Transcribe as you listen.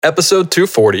Episode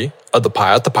 240 of the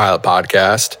Pilot the Pilot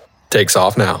podcast takes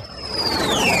off now.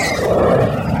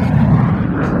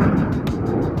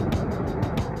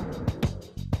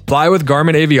 Fly with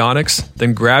Garmin Avionics?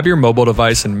 Then grab your mobile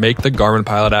device and make the Garmin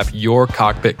Pilot app your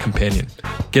cockpit companion.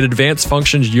 Get advanced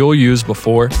functions you'll use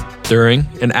before, during,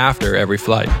 and after every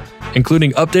flight,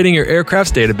 including updating your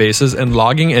aircraft's databases and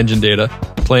logging engine data,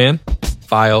 plan,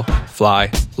 file, fly,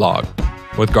 log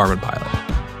with Garmin Pilot.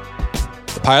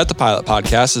 The Pilot the Pilot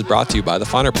podcast is brought to you by The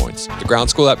Finer Points. The Ground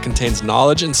School app contains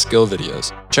knowledge and skill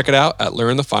videos. Check it out at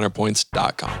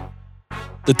learnthefinerpoints.com.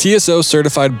 The TSO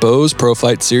certified Bose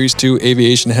ProFlight Series 2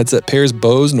 aviation headset pairs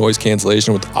Bose noise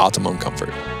cancellation with optimum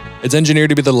comfort. It's engineered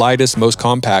to be the lightest, most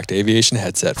compact aviation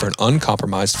headset for an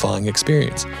uncompromised flying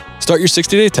experience. Start your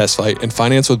 60-day test flight and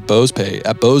finance with Bose Pay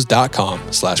at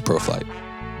bose.com/proflight.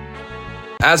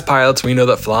 As pilots, we know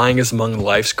that flying is among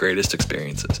life's greatest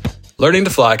experiences. Learning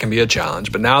to fly can be a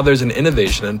challenge, but now there's an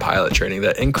innovation in pilot training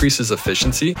that increases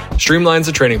efficiency, streamlines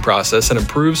the training process, and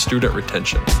improves student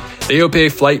retention. The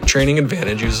AOPA Flight Training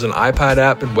Advantage uses an iPad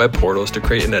app and web portals to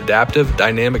create an adaptive,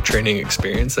 dynamic training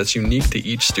experience that's unique to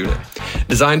each student.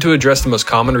 Designed to address the most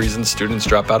common reasons students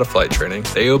drop out of flight training,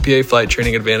 the AOPA Flight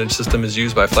Training Advantage system is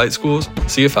used by flight schools,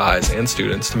 CFIs, and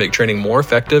students to make training more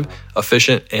effective,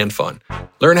 efficient, and fun.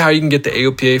 Learn how you can get the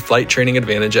AOPA Flight Training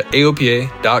Advantage at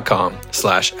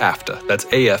aopa.com/AFTA. That's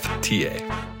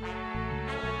AFTA.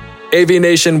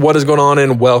 Aviation, what is going on?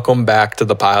 And welcome back to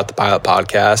the Pilot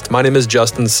podcast. My name is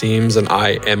Justin Seams, and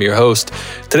I am your host.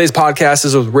 Today's podcast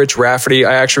is with Rich Rafferty.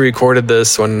 I actually recorded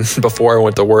this before I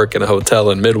went to work in a hotel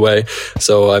in Midway,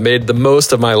 so I made the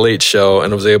most of my late show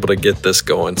and was able to get this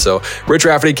going. So Rich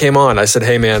Rafferty came on. I said,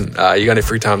 "Hey man, you got any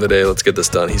free time today? Let's get this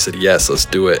done." He said, "Yes, let's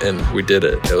do it," and we did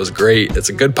it. It was great. It's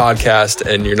a good podcast,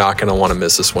 and you're not going to want to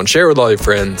miss this one. Share it with all your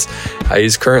friends.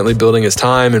 He's currently building his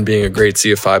time and being a great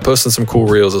CFI, posting some cool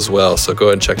reels as well. So go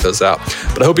ahead and check those out.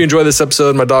 But I hope you enjoy this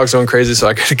episode. My dog's going crazy, so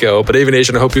I got to go. But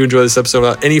Aviation, I hope you enjoy this episode.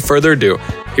 Without any further ado,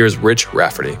 here's Rich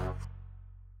Rafferty.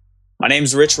 My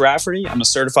name's Rich Rafferty. I'm a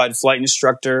certified flight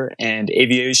instructor and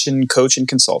aviation coach and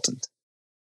consultant.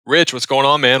 Rich, what's going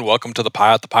on, man? Welcome to the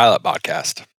Pilot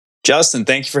podcast. Justin,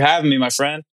 thank you for having me, my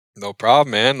friend. No problem,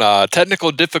 man.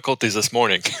 Technical difficulties this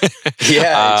morning.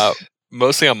 Yeah.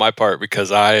 Mostly on my part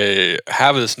because I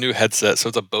have this new headset. So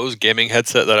it's a Bose gaming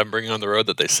headset that I'm bringing on the road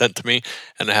that they sent to me.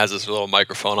 And it has this little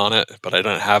microphone on it, but I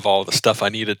don't have all the stuff I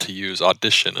needed to use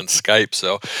Audition and Skype.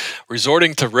 So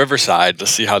resorting to Riverside to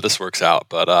see how this works out.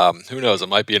 But who knows? It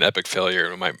might be an epic failure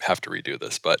and we might have to redo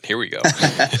this, but here we go.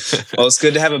 Well, it's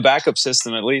good to have a backup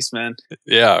system at least, man.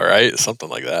 Yeah, right? Something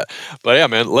like that. But yeah,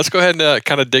 man, let's go ahead and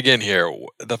kind of dig in here.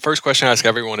 The first question I ask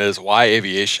everyone is, why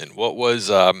aviation? What was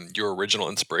your original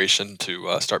inspiration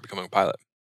to start becoming a pilot?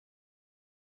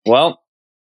 Well,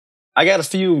 I got a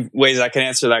few ways I can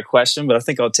answer that question, but I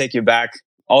think I'll take you back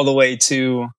all the way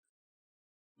to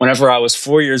whenever I was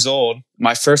 4 years old,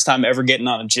 my first time ever getting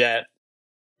on a jet.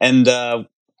 And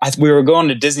we were going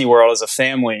to Disney World as a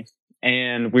family,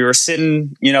 and we were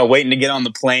sitting, waiting to get on the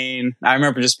plane. I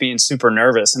remember just being super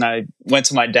nervous, and I went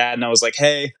to my dad and I was like,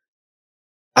 "Hey,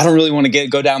 I don't really want to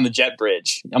go down the jet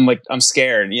bridge. I'm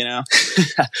scared,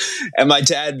 And my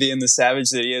dad, being the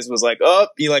savage that he is, was like, "Oh,"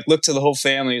 he looked to the whole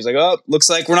family. He was like, "Oh, looks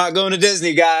like we're not going to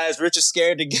Disney, guys. Rich is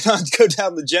scared to go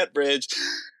down the jet bridge."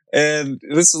 And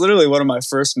this is literally one of my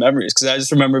first memories because I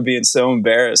just remember being so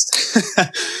embarrassed.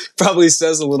 Probably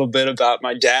says a little bit about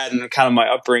my dad and kind of my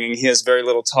upbringing. He has very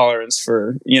little tolerance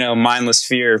for, mindless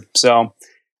fear. So,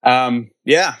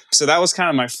 so that was kind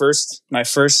of my first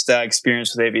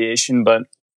experience with aviation, but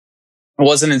it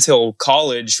wasn't until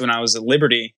college when I was at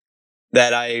Liberty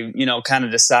that I, kind of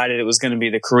decided it was going to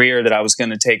be the career that I was going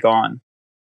to take on.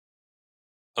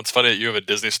 It's funny that you have a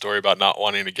Disney story about not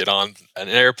wanting to get on an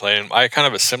airplane. I kind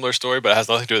of have a similar story, but it has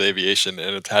nothing to do with aviation,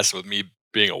 and it has to do with me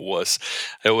being a wuss.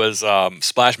 It was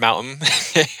Splash Mountain,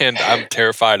 and I'm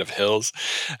terrified of hills,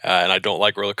 and I don't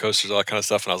like roller coasters, all that kind of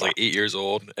stuff. And I was like 8 years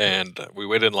old, and we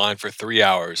waited in line for 3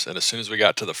 hours. And as soon as we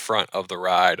got to the front of the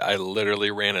ride, I literally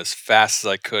ran as fast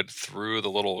as I could through the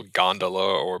little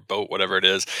gondola or boat, whatever it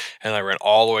is, and I ran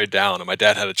all the way down. And my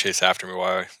dad had to chase after me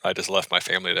while I just left my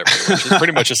family there.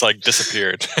 Pretty much just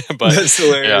disappeared. But that's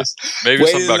hilarious. Yeah, maybe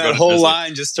waiting something about that whole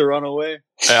line just to run away.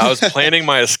 I was planning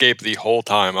my escape the whole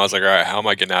time. I was like, all right, how am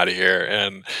I getting out of here?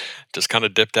 And just kind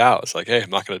of dipped out. It's like, hey,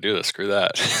 I'm not going to do this. Screw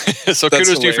that. So That's kudos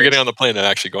to you for hilarious. getting on the plane and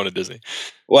actually going to Disney.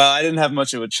 Well, I didn't have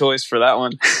much of a choice for that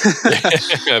one.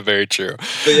 Yeah, very true.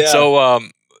 But yeah.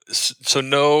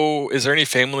 So is there any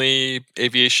family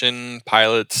aviation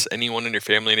pilots, anyone in your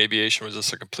family in aviation? Was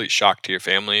this a complete shock to your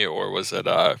family, or was it,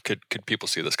 could people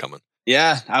see this coming?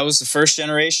 Yeah, I was the first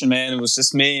generation, man. It was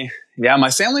just me. Yeah, my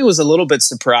family was a little bit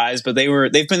surprised, but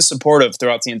they've been supportive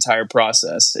throughout the entire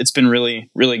process. It's been really,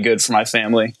 really good for my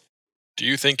family. Do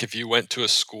you think if you went to a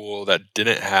school that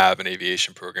didn't have an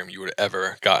aviation program, you would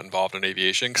ever got involved in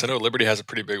aviation? Because I know Liberty has a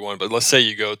pretty big one, but let's say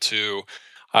you go to,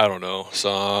 I don't know,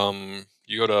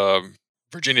 you go to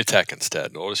Virginia Tech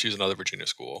instead. We'll just use another Virginia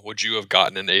school. Would you have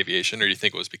gotten into aviation, or do you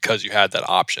think it was because you had that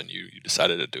option, you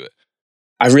decided to do it?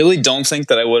 I really don't think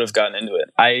that I would have gotten into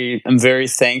it. I am very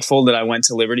thankful that I went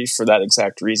to Liberty for that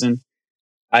exact reason.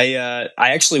 I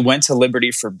actually went to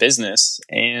Liberty for business,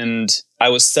 and I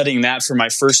was studying that for my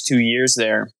first 2 years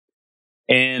there.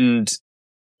 And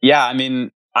yeah, I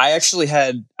mean, I actually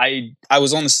had I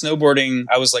was on the snowboarding.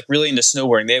 I was like really into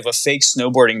snowboarding. They have a fake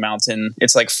snowboarding mountain.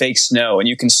 It's like fake snow, and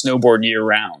you can snowboard year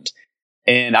round.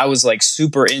 And I was like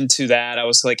super into that. I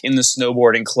was like in the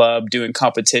snowboarding club doing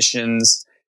competitions.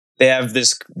 They have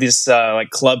this like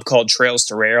club called Trails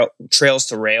to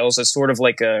Rails. It's sort of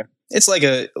like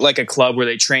a club where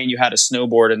they train you how to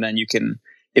snowboard, and then you can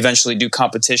eventually do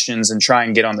competitions and try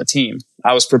and get on the team.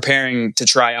 I was preparing to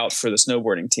try out for the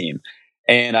snowboarding team,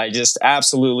 and I just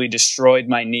absolutely destroyed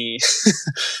my knee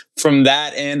from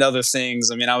that and other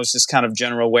things. I mean, I was just kind of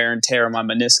general wear and tear on my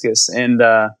meniscus, and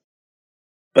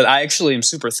but I actually am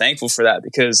super thankful for that,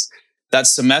 because that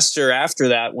semester after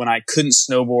that, when I couldn't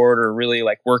snowboard or really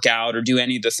like work out or do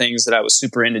any of the things that I was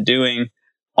super into doing,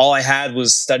 all I had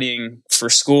was studying for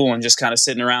school and just kind of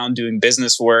sitting around doing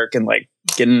business work and like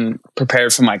getting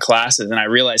prepared for my classes. And I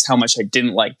realized how much I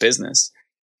didn't like business.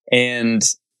 And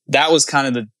that was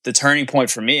kind of the turning point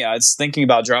for me. I was thinking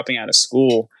about dropping out of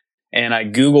school, and I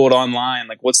Googled online,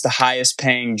 like, what's the highest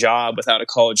paying job without a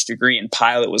college degree? And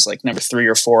pilot was like number 3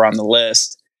 or 4 on the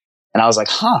list. And I was like,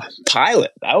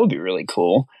 pilot, that would be really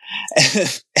cool.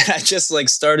 And I just like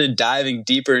started diving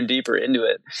deeper and deeper into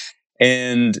it.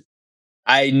 And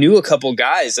I knew a couple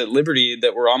guys at Liberty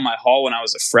that were on my hall when I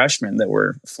was a freshman that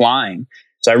were flying.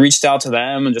 So I reached out to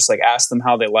them and just like asked them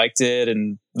how they liked it.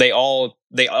 And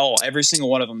every single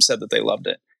one of them said that they loved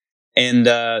it. And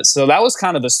so that was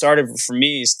kind of the start of it for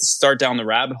me, is to start down the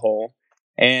rabbit hole.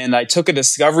 And I took a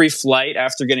discovery flight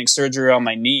after getting surgery on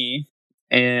my knee,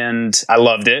 and I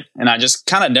loved it. And I just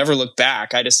kind of never looked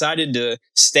back. I decided to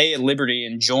stay at Liberty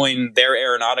and join their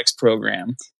aeronautics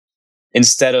program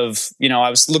instead of, I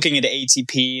was looking into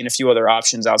ATP and a few other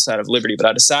options outside of Liberty, but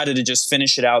I decided to just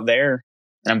finish it out there.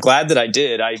 And I'm glad that I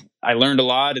did. I learned a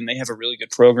lot, and they have a really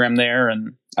good program there.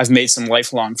 And I've made some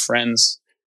lifelong friends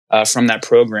from that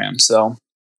program. So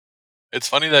It's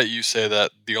funny that you say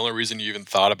that the only reason you even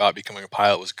thought about becoming a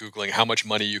pilot was Googling how much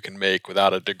money you can make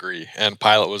without a degree, and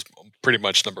pilot was pretty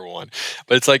much number one.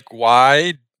 But it's like,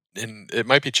 why? And it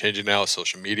might be changing now with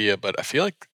social media, but I feel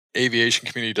like aviation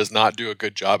community does not do a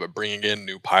good job at bringing in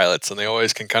new pilots, and they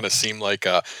always can kind of seem like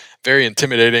very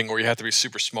intimidating, or you have to be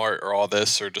super smart, or all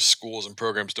this, or just schools and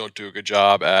programs don't do a good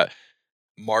job at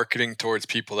marketing towards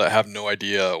people that have no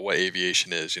idea what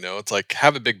aviation is. It's like,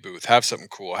 have a big booth, have something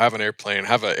cool, have an airplane,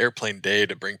 have an airplane day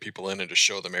to bring people in and just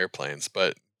show them airplanes.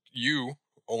 But you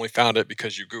only found it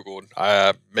because you Googled,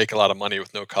 I make a lot of money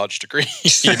with no college degree.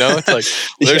 It's like,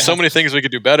 there's so many things we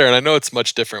could do better. And I know it's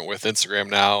much different with Instagram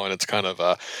now, and it's kind of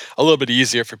a little bit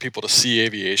easier for people to see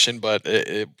aviation, but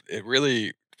it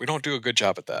really, we don't do a good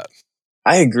job at that.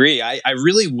 I agree. I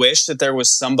really wish that there was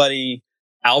somebody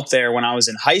out there when I was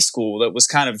in high school that was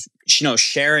kind of,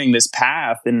 sharing this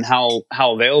path and how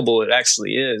available it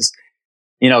actually is.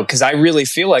 Because I really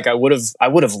feel like I would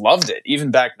have loved it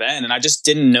even back then, and I just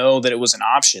didn't know that it was an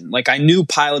option. Like, I knew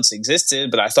pilots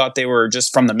existed, but I thought they were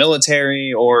just from the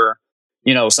military or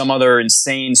some other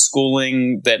insane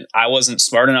schooling that I wasn't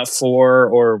smart enough for,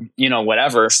 or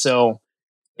whatever. So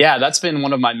yeah, that's been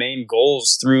one of my main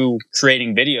goals through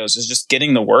creating videos, is just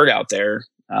getting the word out there.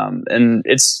 And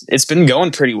it's been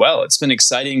going pretty well. It's been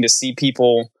exciting to see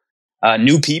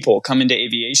new people come into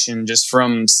aviation just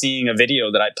from seeing a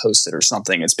video that I posted or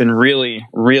something. It's been really,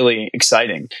 really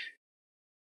exciting.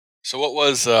 So what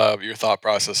was your thought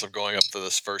process of going up to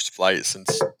this first flight,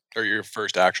 or your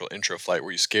first actual intro flight?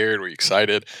 Were you scared? Were you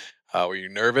excited? Were you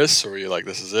nervous, or were you like,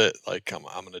 this is it? Like, I'm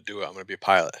going to do it. I'm going to be a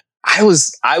pilot. I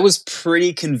was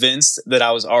pretty convinced that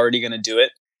I was already going to do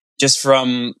it, just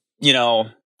from,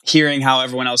 hearing how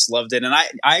everyone else loved it. And I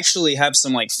actually have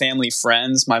some like family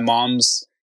friends, my mom's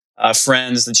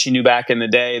friends that she knew back in the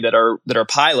day that are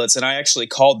pilots. And I actually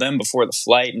called them before the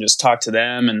flight and just talked to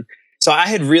them. And so I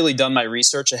had really done my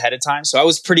research ahead of time. So I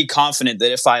was pretty confident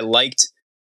that if I liked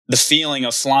the feeling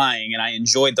of flying and I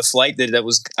enjoyed the flight, that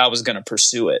I was going to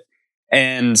pursue it.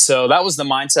 And so that was the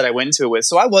mindset I went into it with.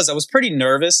 So I was pretty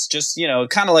nervous, just,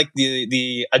 kind of like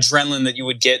the adrenaline that you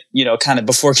would get, kind of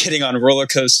before getting on a roller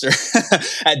coaster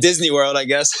at Disney World, I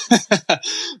guess.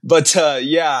 But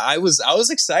yeah, I was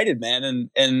excited, man.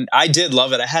 And I did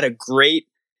love it. I had a great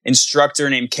instructor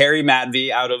named Carrie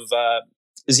Madvey out of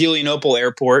Zelienople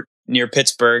Airport near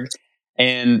Pittsburgh.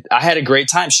 And I had a great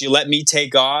time. She let me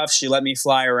take off. She let me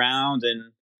fly around,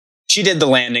 and she did the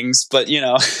landings, but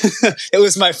it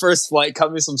was my first flight.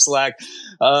 Cut me some slack.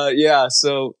 Yeah,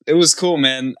 so it was cool,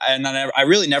 man. And I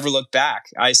really never looked back.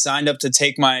 I signed up to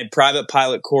take my private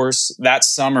pilot course that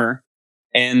summer,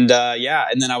 and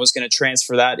and then I was going to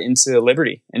transfer that into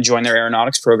Liberty and join their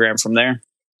aeronautics program from there.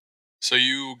 So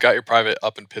you got your private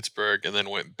up in Pittsburgh and then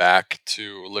went back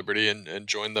to Liberty and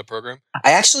joined the program?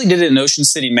 I actually did it in Ocean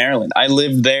City, Maryland. I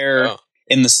lived there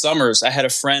in the summers. I had a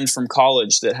friend from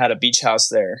college that had a beach house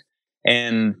there.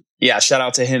 And yeah, shout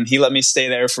out to him. He let me stay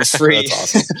there for free.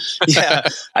 That's awesome. Yeah,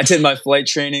 I did my flight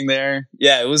training there.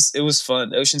 Yeah, it was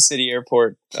fun. Ocean City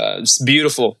Airport, it's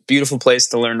beautiful place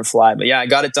to learn to fly. But yeah, I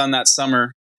got it done that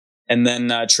summer, and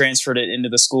then transferred it into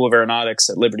the School of Aeronautics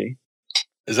at Liberty.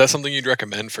 Is that something you'd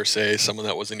recommend for, say, someone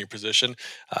that was in your position?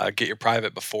 Get your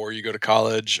private before you go to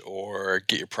college, or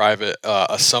get your private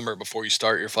a summer before you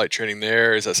start your flight training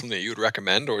there? Is that something that you would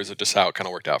recommend, or is it just how it kind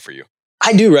of worked out for you?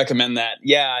 I do recommend that.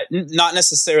 Yeah, not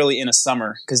necessarily in a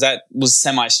summer, because that was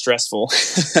semi-stressful.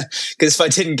 Because if I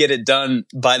didn't get it done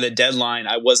by the deadline,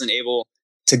 I wasn't able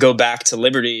to go back to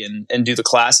Liberty and do the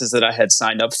classes that I had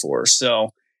signed up for. So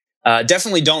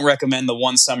definitely don't recommend the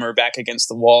one summer back against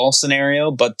the wall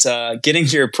scenario, but getting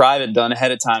your private done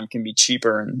ahead of time can be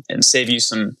cheaper and save you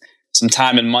some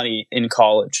time and money in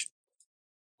college.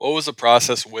 What was the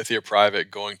process with your private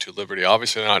going to Liberty?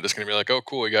 Obviously, they're not just going to be like, "Oh,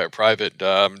 cool, you got your private.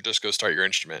 Just go start your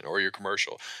instrument or your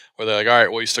commercial." Or they're like, "All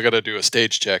right, well, you still got to do a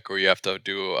stage check, or you have to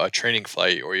do a training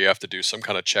flight, or you have to do some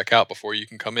kind of checkout before you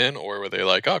can come in." Or were they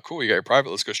like, "Oh, cool, you got your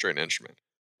private. Let's go straight to instrument."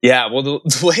 Yeah, well,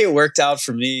 the way it worked out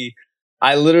for me,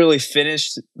 I literally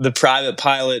finished the private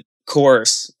pilot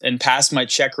course and passed my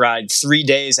check ride 3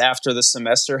 days after the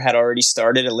semester had already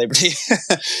started at Liberty.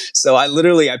 So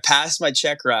I passed my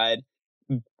check ride,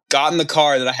 got in the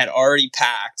car that I had already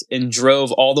packed, and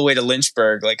drove all the way to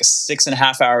Lynchburg, like a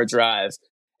 6.5 hour drive,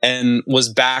 and was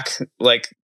back like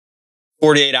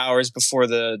 48 hours before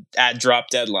the ad drop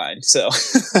deadline. So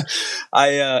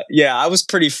I was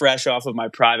pretty fresh off of my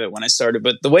private when I started.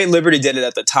 But the way Liberty did it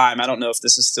at the time, I don't know if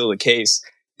this is still the case.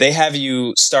 They have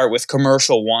you start with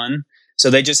commercial 1. So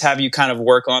they just have you kind of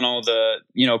work on all the,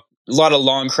 a lot of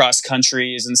long cross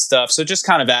countries and stuff. So just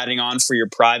kind of adding on for your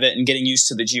private and getting used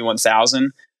to the G1000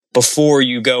 before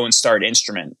you go and start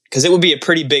instrument, because it would be a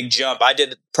pretty big jump. I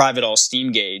did private all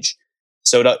steam gauge.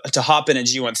 So to hop in a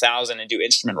G1000 and do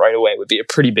instrument right away would be a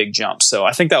pretty big jump. So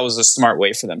I think that was a smart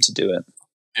way for them to do it.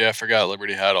 Yeah, I forgot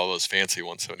Liberty had all those fancy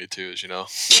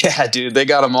 172s, Yeah, dude, they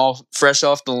got them all fresh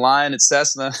off the line at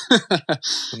Cessna.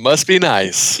 It must be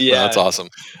nice. Yeah. That's awesome.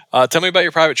 Tell me about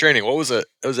your private training. What was it?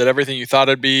 Was it everything you thought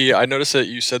it'd be? I noticed that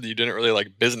you said that you didn't really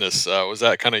like business. Was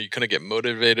that kind of, you couldn't get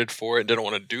motivated for it and didn't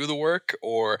want to do the work?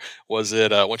 Or was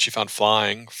it once you found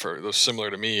flying, for those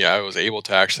similar to me, I was able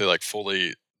to actually like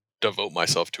fully devote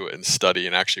myself to it and study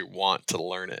and actually want to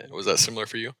learn it? Was that similar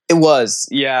for you? It was,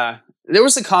 yeah. There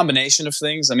was a combination of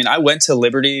things. I mean, I went to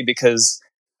Liberty because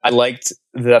I liked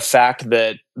the fact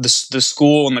that the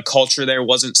school and the culture there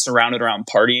wasn't surrounded around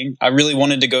partying. I really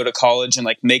wanted to go to college and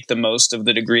like make the most of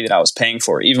the degree that I was paying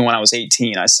for. Even when I was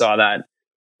 18, I saw that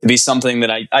to be something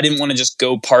that I didn't want to just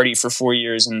go party for 4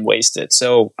 years and waste it.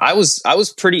 So I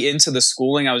was pretty into the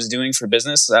schooling I was doing for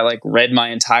business. I like read my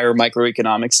entire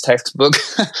microeconomics textbook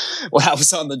when I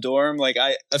was on the dorm. Like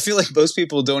I feel like most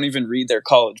people don't even read their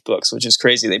college books, which is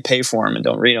crazy. They pay for them and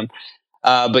don't read them.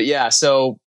 But yeah,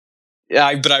 so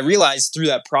but I realized through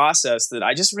that process that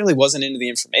I just really wasn't into the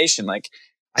information. Like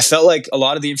I felt like a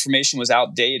lot of the information was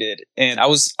outdated, and I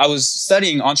was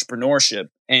studying entrepreneurship,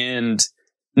 and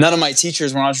none of my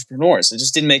teachers were entrepreneurs. It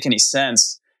just didn't make any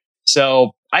sense.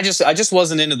 So I just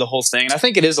wasn't into the whole thing. And I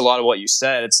think it is a lot of what you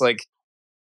said. It's like,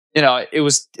 it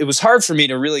was hard for me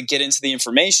to really get into the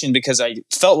information because I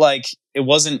felt like it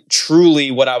wasn't truly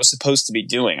what I was supposed to be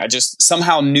doing. I just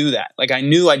somehow knew that. Like I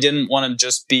knew I didn't want to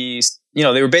just be,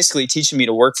 they were basically teaching me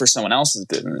to work for someone else's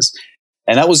business.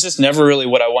 And that was just never really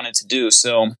what I wanted to do.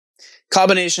 So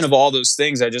combination of all those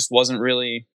things, I just wasn't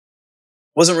really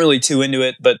too into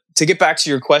it. But to get back to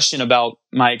your question about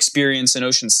my experience in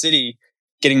Ocean City,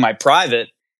 getting my private,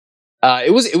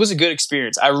 it was a good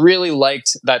experience. I really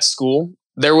liked that school.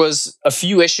 There was a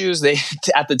few issues.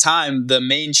 At the time, the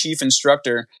main chief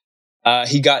instructor,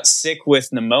 he got sick with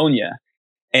pneumonia,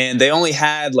 and they only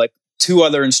had like two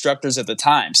other instructors at the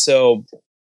time. So,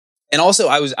 and also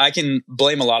I can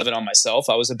blame a lot of it on myself.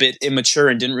 I was a bit immature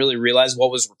and didn't really realize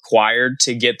what was required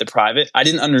to get the private. I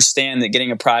didn't understand that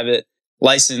getting a private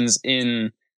license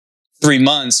in 3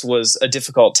 months was a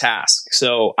difficult task.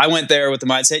 So I went there with the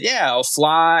mindset, yeah, I'll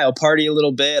fly, I'll party a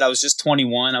little bit. I was just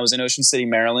 21. I was in Ocean City,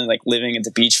 Maryland, like living at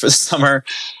the beach for the summer.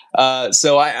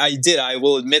 So I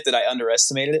will admit that I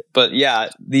underestimated it. But yeah,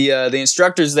 the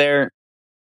instructors there,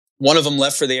 one of them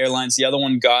left for the airlines. The other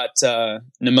one got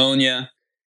pneumonia.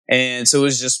 And so it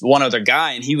was just one other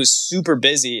guy, and he was super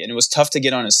busy, and it was tough to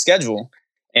get on his schedule.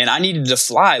 And I needed to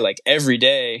fly like every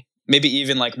day, maybe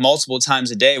even like multiple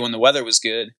times a day when the weather was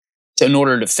good, in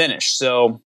order to finish.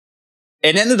 So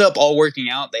it ended up all working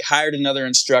out. They hired another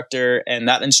instructor, and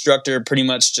that instructor pretty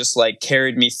much just like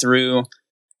carried me through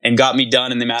and got me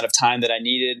done in the amount of time that I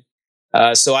needed.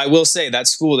 So I will say that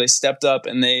school, they stepped up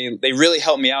and they really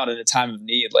helped me out at a time of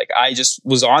need. Like I just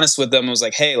was honest with them. I was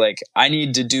like, hey, like I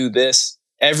need to do this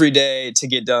every day to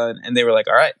get done. And they were like,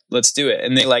 all right, let's do it.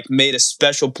 And they like made a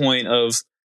special point of,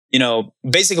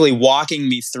 basically walking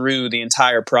me through the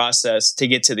entire process to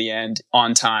get to the end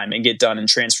on time and get done and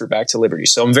transfer back to Liberty.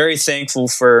 So I'm very thankful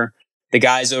for the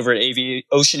guys over at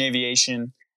Ocean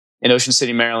Aviation in Ocean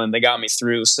City, Maryland. They got me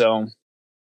through. So,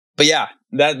 but yeah,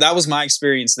 that was my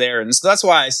experience there. And so that's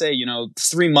why I say,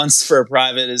 3 months for a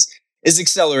private is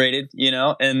accelerated,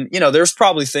 and, there's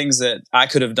probably things that I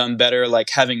could have done better, like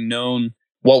having known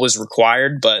what was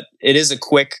required, but it is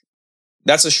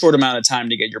that's a short amount of time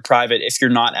to get your private if you're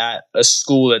not at a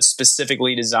school that's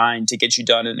specifically designed to get you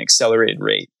done at an accelerated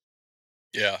rate.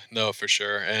 Yeah, no, for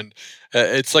sure. And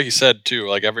it's like you said too,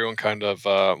 like everyone kind of,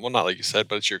 well, not like you said,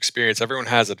 but it's your experience. Everyone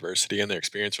has adversity in their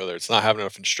experience, whether it's not having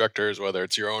enough instructors, whether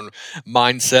it's your own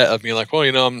mindset of being like, well,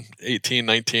 I'm 18,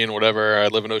 19, whatever. I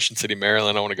live in Ocean City,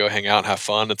 Maryland. I want to go hang out and have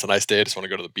fun. It's a nice day. I just want to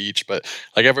go to the beach. But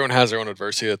like everyone has their own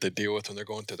adversity that they deal with when they're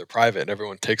going through their private, and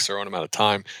everyone takes their own amount of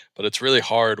time. But it's really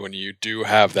hard when you do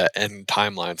have that end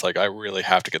timeline. It's like, I really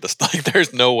have to get this done.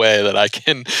 There's no way that I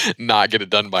can not get it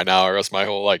done by now, or else my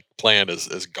whole like plan is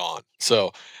gone.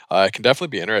 So it can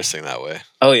definitely be interesting that way.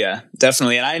 Oh yeah,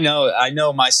 definitely. And I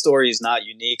know my story is not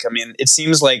unique. I mean, it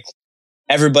seems like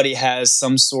everybody has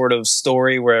some sort of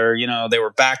story where, they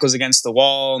were back was against the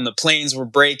wall and the planes were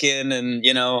breaking and,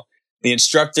 the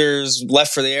instructors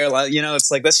left for the airline.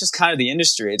 It's like, that's just kind of the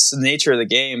industry. It's the nature of the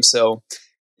game. So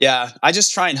yeah, I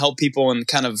just try and help people and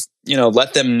kind of,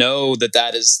 let them know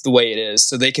that is the way it is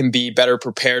so they can be better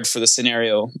prepared for the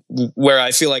scenario where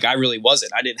I feel like I really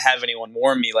wasn't. I didn't have anyone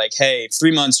warn me like, hey,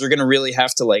 3 months, you're going to really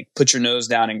have to like put your nose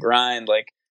down and grind.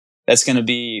 Like that's going to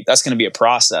be a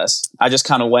process. I just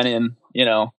kind of went in,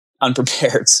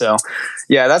 unprepared. So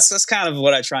yeah, that's kind of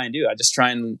what I try and do. I just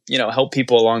try and, help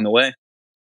people along the way.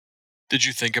 Did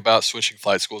you think about switching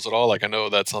flight schools at all? Like, I know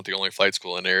that's not the only flight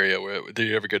school in the area. Did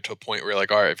you ever get to a point where you're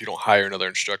like, all right, if you don't hire another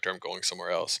instructor, I'm going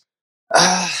somewhere else?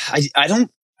 I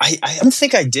don't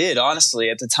think I did, honestly,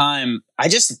 at the time.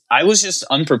 I was just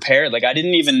unprepared. Like, I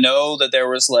didn't even know that there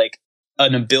was like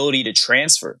an ability to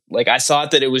transfer. Like, I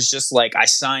thought that it was just like I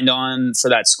signed on for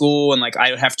that school and like I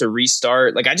would have to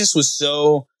restart. Like, I just was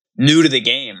so new to the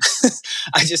game.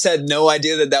 I just had no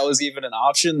idea that was even an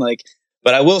option. Like,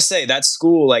 but I will say that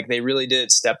school, like they really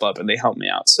did step up and they helped me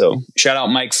out. So shout out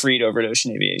Mike Freed over at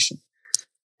Ocean Aviation.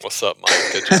 What's up, Mike?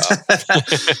 Good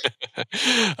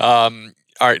job.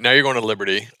 All right, now you're going to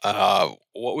Liberty.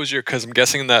 What was because I'm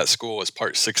guessing that school was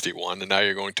Part 61, and now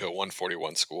you're going to a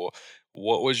 141 school.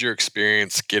 What was your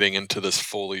experience getting into this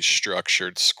fully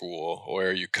structured school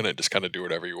where you couldn't just kind of do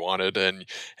whatever you wanted and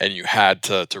you had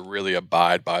to really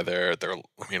abide by their I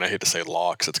mean, I hate to say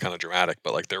law because it's kind of dramatic,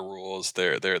 but like their rules,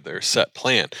 their set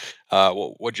plan.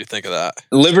 What'd you think of that?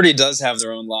 Liberty does have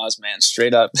their own laws, man.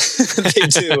 Straight up, they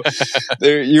do.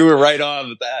 You were right on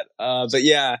with that. But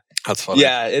yeah, that's funny.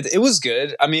 Yeah, it was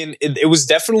good. I mean, it was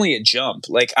definitely a jump.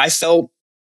 Like I felt.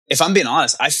 If I'm being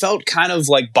honest, I felt kind of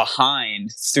like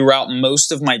behind throughout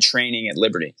most of my training at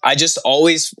Liberty. I just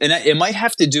always, and it might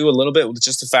have to do a little bit with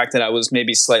just the fact that I was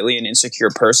maybe slightly an insecure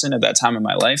person at that time in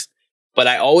my life, but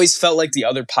I always felt like the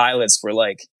other pilots were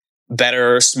like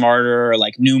better, smarter, or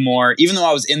like knew more, even though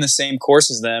I was in the same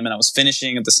course as them and I was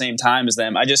finishing at the same time as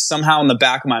them. I just somehow in the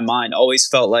back of my mind always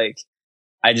felt like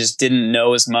I just didn't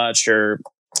know as much, or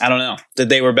I don't know, that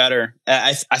they were better.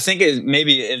 I think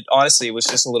it honestly was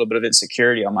just a little bit of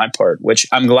insecurity on my part, which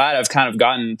I'm glad I've kind of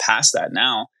gotten past that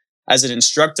now. As an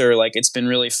instructor, like it's been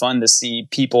really fun to see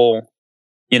people,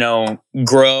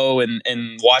 grow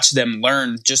and watch them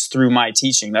learn just through my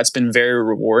teaching. That's been very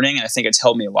rewarding. And I think it's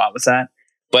helped me a lot with that.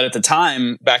 But at the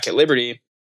time back at Liberty,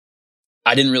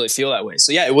 I didn't really feel that way.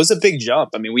 So yeah, it was a big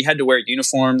jump. I mean, we had to wear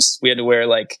uniforms. We had to wear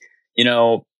like,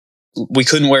 we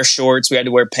couldn't wear shorts. We had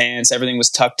to wear pants. Everything was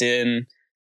tucked in,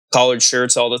 collared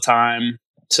shirts all the time.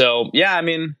 So yeah, I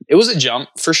mean, it was a jump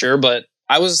for sure, but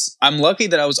I'm lucky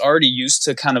that I was already used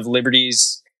to kind of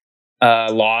Liberty's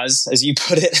laws, as you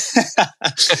put it.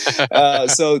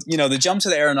 So, the jump to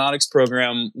the aeronautics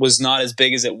program was not as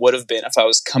big as it would have been if I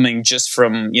was coming just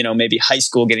from, maybe high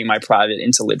school, getting my private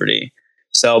into Liberty.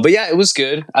 So, but yeah, it was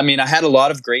good. I mean, I had a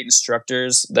lot of great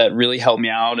instructors that really helped me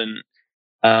out. And,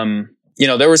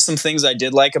 there were some things I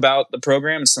did like about the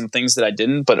program and some things that I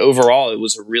didn't, but overall it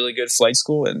was a really good flight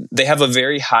school, and they have a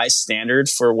very high standard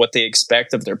for what they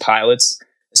expect of their pilots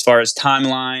as far as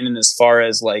timeline and as far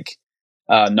as like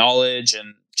knowledge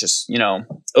and just,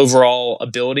 overall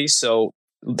ability. So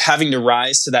having to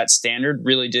rise to that standard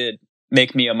really did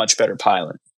make me a much better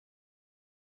pilot.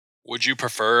 Would you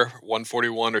prefer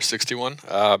 141 or 61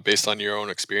 based on your own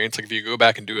experience? Like if you go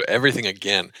back and do everything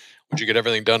again, would you get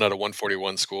everything done at a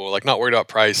 141 school? Like not worried about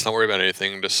price, not worried about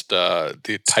anything, just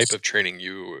the type of training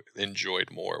you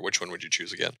enjoyed more. Which one would you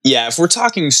choose again? Yeah, if we're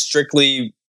talking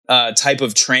strictly type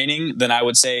of training, then I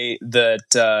would say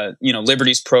that,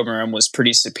 Liberty's program was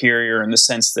pretty superior in the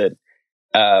sense that,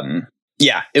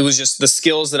 it was just the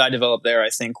skills that I developed there, I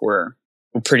think were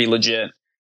pretty legit.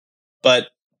 But,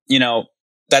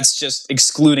 that's just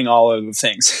excluding all of the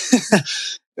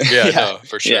things. No,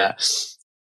 for sure. Yeah.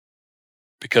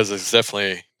 Because it's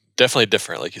definitely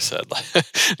different, like you said.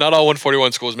 Not all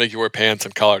 141 schools make you wear pants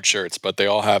and collared shirts, but they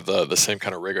all have the same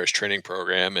kind of rigorous training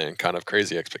program and kind of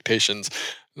crazy expectations.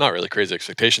 Not really crazy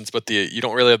expectations, but you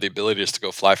don't really have the ability just to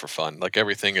go fly for fun. Like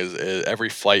everything is every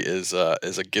flight is a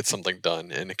get something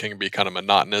done, and it can be kind of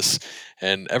monotonous.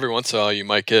 And every once in a while, you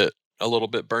might get a little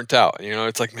bit burnt out.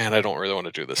 It's like, man, I don't really want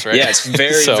to do this, right? Yeah, it's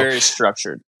very, very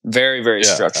structured. Very, very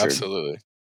structured. Absolutely.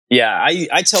 Yeah,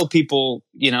 I tell people,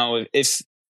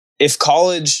 if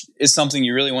college is something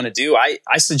you really want to do,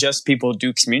 I suggest people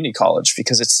do community college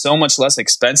because it's so much less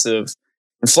expensive.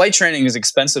 And flight training is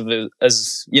expensive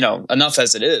as enough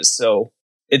as it is. So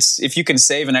if you can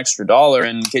save an extra $1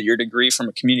 and get your degree from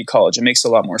a community college, it makes a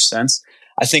lot more sense.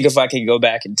 I think if I could go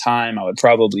back in time, I would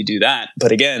probably do that.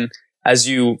 But again, as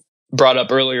you brought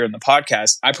up earlier in the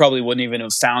podcast, I probably wouldn't even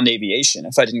have found aviation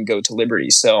if I didn't go to Liberty.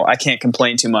 So I can't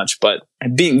complain too much, but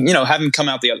having come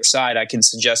out the other side, I can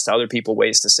suggest to other people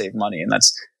ways to save money. And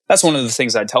that's one of the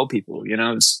things I tell people,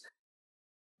 it's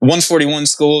 141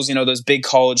 schools, those big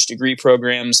college degree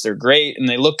programs, they're great and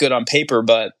they look good on paper,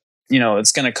 but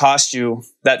it's going to cost you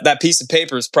that piece of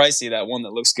paper is pricey, that one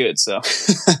that looks good. So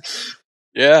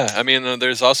Yeah, I mean,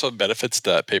 there's also benefits to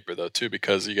that paper though too,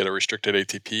 because you get a restricted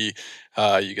ATP,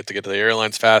 you get to get to the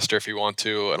airlines faster if you want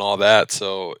to, and all that.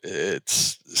 So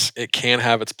it can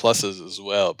have its pluses as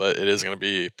well, but it is going to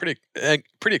be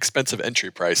pretty expensive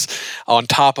entry price on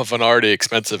top of an already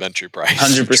expensive entry price.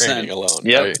 100% training alone.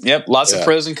 Yep, right? yep. Lots of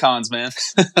pros and cons, man.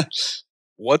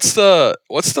 What's the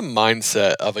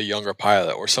mindset of a younger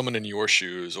pilot or someone in your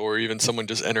shoes, or even someone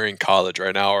just entering college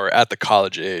right now or at the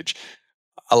college age?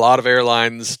 A lot of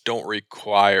airlines don't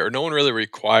require, or no one really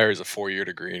requires a 4-year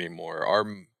degree anymore. Are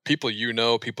people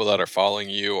people that are following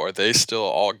you, are they still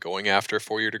all going after a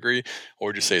 4-year degree? Or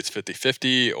would you say it's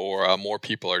 50-50, or more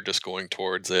people are just going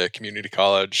towards a community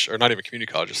college, or not even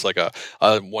community college, just like an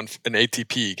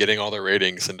ATP, getting all their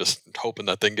ratings and just hoping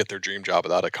that they can get their dream job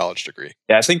without a college degree?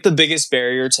 Yeah, I think the biggest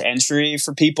barrier to entry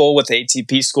for people with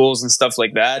ATP schools and stuff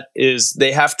like that is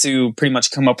they have to pretty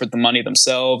much come up with the money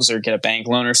themselves or get a bank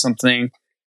loan or something.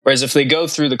 Whereas if they go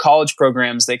through the college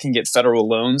programs, they can get federal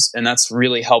loans, and that's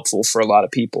really helpful for a lot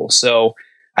of people. So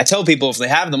I tell people if they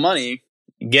have the money,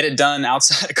 get it done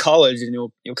outside of college, and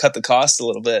you'll cut the cost a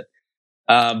little bit.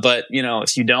 But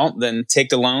if you don't, then take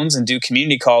the loans and do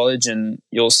community college, and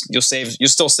you'll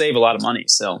still save a lot of money.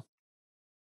 So,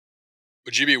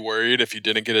 would you be worried if you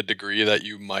didn't get a degree that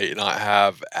you might not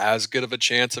have as good of a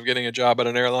chance of getting a job at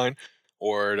an airline,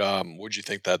 or would you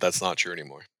think that that's not true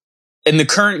anymore? In the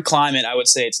current climate, I would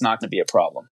say it's not going to be a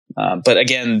problem. But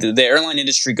again, the airline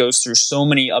industry goes through so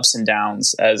many ups and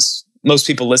downs, as most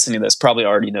people listening to this probably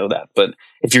already know that. But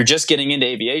if you're just getting into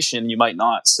aviation, you might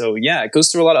not. So yeah, it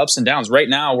goes through a lot of ups and downs. Right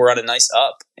now, we're at a nice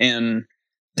up, and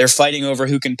they're fighting over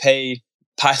who can pay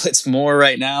pilots more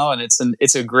right now. And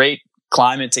it's a great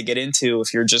climate to get into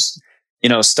if you're just,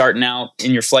 starting out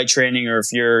in your flight training, or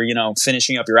if you're,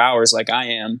 finishing up your hours like I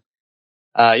am.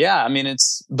 Yeah, I mean,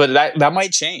 but that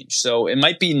might change. So it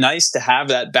might be nice to have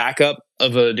that backup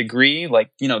of a degree,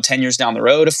 like, 10 years down the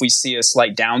road, if we see a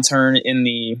slight downturn in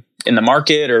the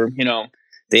market, or,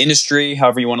 the industry,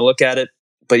 however you want to look at it.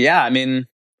 But yeah, I mean,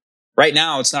 right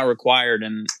now it's not required.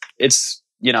 And it's,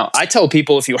 I tell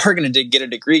people if you are going to get a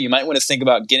degree, you might want to think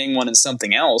about getting one in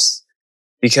something else.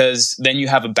 because then you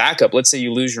have a backup. Let's say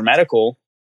you lose your medical,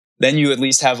 then you at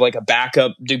least have like a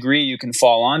backup degree you can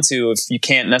fall onto if you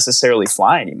can't necessarily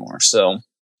fly anymore. So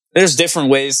there's different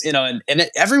ways, and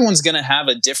everyone's going to have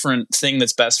a different thing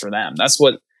that's best for them.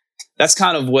 That's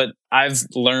kind of what I've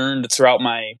learned throughout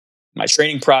my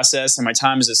training process and my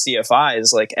time as a CFI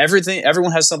is like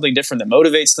everyone has something different that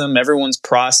motivates them. Everyone's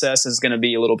process is going to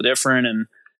be a little bit different, and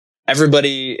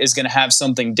everybody is going to have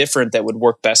something different that would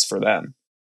work best for them.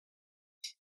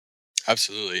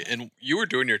 Absolutely. And you were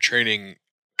doing your training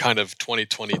kind of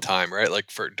 2020 time, right? Like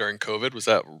during COVID, was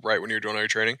that right when you were doing all your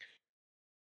training?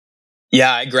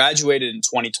 Yeah, I graduated in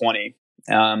 2020.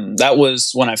 That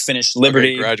was when I finished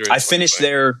Liberty. I finished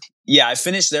there. Yeah, I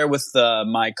finished there with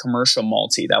my commercial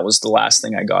multi. That was the last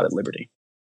thing I got at Liberty.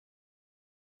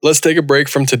 Let's take a break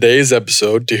from today's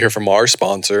episode to hear from our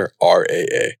sponsor,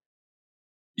 RAA.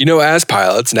 As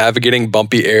pilots, navigating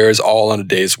bumpy air is all on a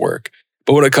day's work.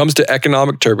 But when it comes to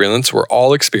economic turbulence we're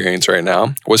all experiencing right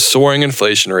now, with soaring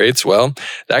inflation rates, well,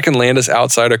 that can land us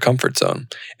outside our comfort zone.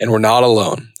 And we're not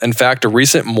alone. In fact, a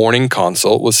recent morning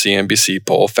consult with CNBC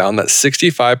poll found that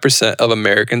 65% of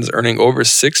Americans earning over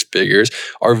six figures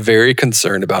are very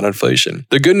concerned about inflation.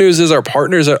 The good news is our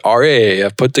partners at RAA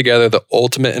have put together the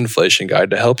ultimate inflation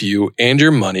guide to help you and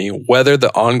your money weather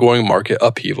the ongoing market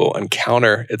upheaval and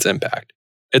counter its impact.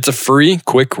 It's a free,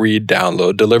 quick read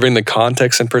download delivering the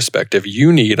context and perspective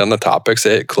you need on the topics that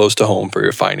hit close to home for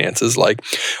your finances, like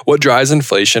what drives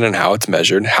inflation and how it's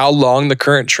measured, how long the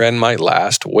current trend might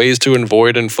last, ways to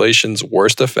avoid inflation's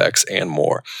worst effects, and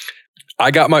more.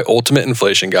 I got my ultimate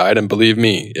inflation guide, and believe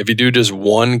me, if you do just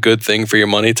one good thing for your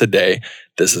money today,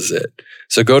 this is it.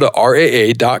 So go to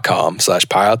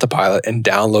raa.com/pilot-to-pilot and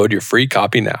download your free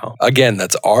copy now. Again,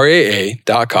 that's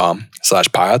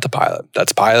raa.com/pilot-to-pilot.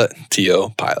 That's pilot, T-O,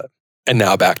 pilot. And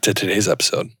now back to today's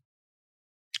episode.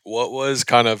 What was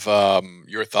kind of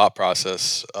your thought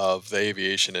process of the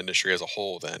aviation industry as a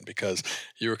whole then? Because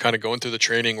you were kind of going through the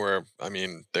training where,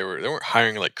 they weren't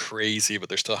hiring like crazy, but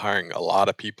they're still hiring a lot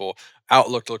of people.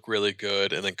 Outlook looked really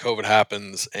good, and then COVID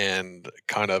happens and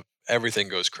kind of everything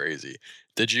goes crazy.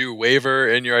 Did you waver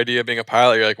in your idea of being a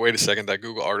pilot? You're like, wait a second, that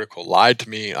Google article lied to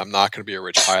me. I'm not going to be a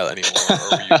rich pilot anymore. Or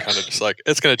were you kind of just like,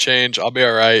 it's going to change. I'll be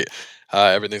all right.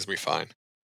 Everything's going to be fine.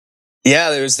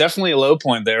 Yeah, there was definitely a low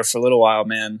point there for a little while,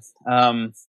 man.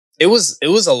 It was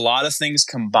a lot of things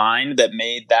combined that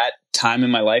made that time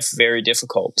in my life very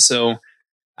difficult. So,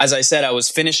 as I said, I was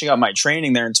finishing up my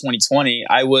training there in 2020.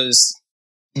 I was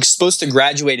supposed to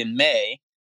graduate in May,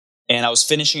 and I was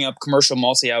finishing up commercial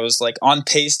multi. I was like on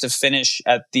pace to finish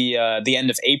at the end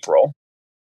of April,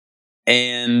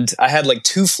 and I had like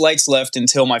 2 flights left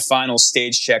until my final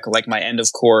stage check, like my end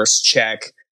of course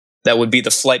check. That would be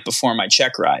the flight before my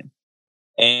check ride.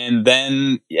 And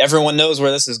then everyone knows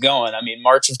where this is going.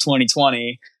 March of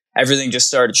 2020, everything just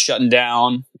started shutting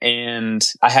down, and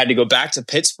I had to go back to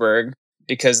Pittsburgh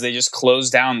because they just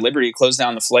closed down Liberty, closed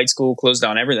down the flight school, closed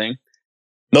down everything.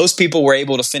 Most people were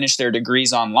able to finish their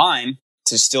degrees online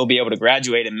to still be able to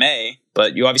graduate in May,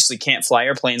 but you obviously can't fly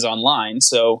airplanes online.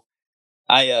 So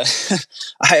I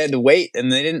had to wait, and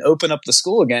they didn't open up the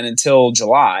school again until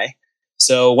July.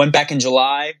 So went back in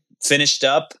July, finished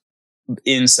up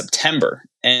in September.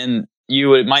 And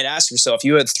you might ask yourself,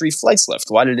 you had 3 flights left.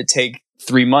 Why did it take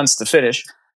 3 months to finish?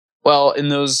 Well, in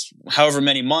those however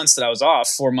many months that I was off,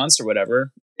 4 months or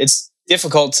whatever, it's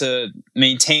difficult to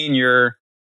maintain your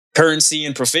currency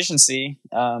and proficiency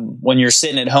when you're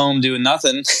sitting at home doing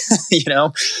nothing,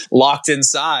 locked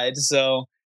inside. So,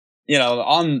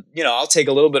 I'll take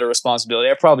a little bit of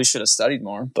responsibility. I probably should have studied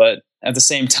more, but at the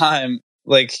same time,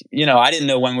 I didn't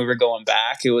know when we were going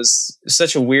back. It was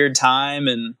such a weird time.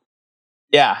 And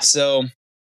yeah, so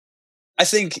I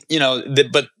think,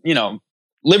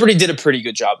 Liberty did a pretty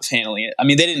good job of handling it.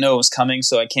 They didn't know it was coming,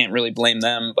 so I can't really blame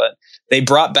them, but they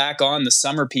brought back on the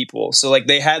summer people. So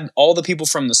they had all the people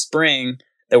from the spring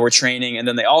that were training, and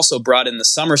then they also brought in the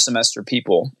summer semester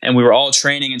people, and we were all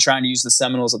training and trying to use the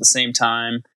Seminoles at the same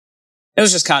time. It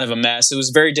was just kind of a mess. It was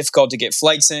very difficult to get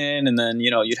flights in, and then,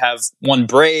 you'd have one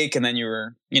break, and then you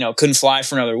were, couldn't fly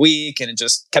for another week, and it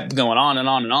just kept going on and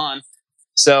on and on.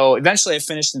 So eventually I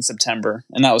finished in September,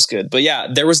 and that was good. But yeah,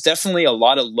 there was definitely a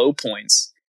lot of low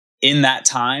points in that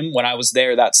time when I was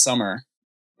there that summer,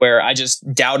 where I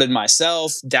just doubted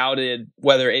myself, doubted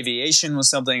whether aviation was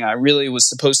something I really was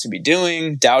supposed to be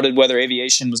doing, doubted whether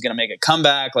aviation was going to make a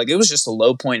comeback. It was just a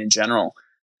low point in general.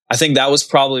 I think that was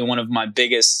probably one of my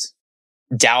biggest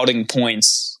doubting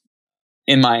points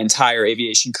in my entire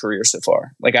aviation career so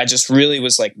far. I just really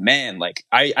was man,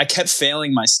 I kept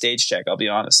failing my stage check. I'll be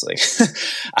honest.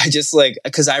 I just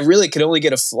cause I really could only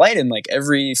get a flight in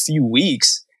every few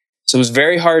weeks. So it was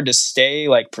very hard to stay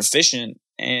like proficient.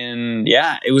 And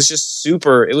yeah, it was just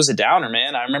super, it was a downer,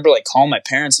 man. I remember like calling my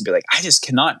parents and be like, I just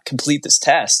cannot complete this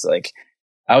test. Like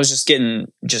I was just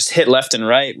getting just hit left and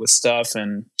right with stuff.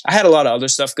 And I had a lot of other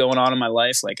stuff going on in my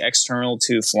life, like external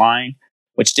to flying,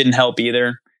 which didn't help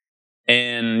either.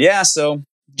 And yeah, so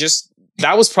just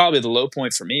that was probably the low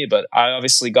point for me, but I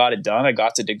obviously got it done. I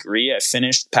got the degree. I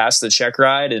finished past the check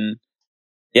ride, and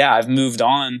yeah, I've moved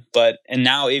on, and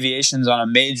now aviation's on a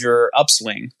major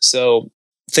upswing. So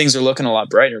things are looking a lot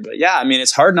brighter. But yeah, I mean,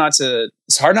 it's hard not to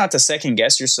second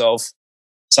guess yourself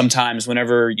sometimes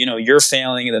whenever, you're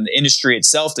failing, and then the industry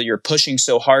itself that you're pushing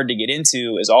so hard to get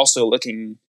into is also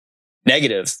looking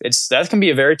negative. That can be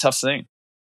a very tough thing.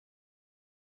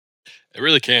 It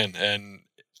really can. And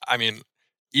I mean,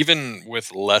 even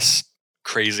with less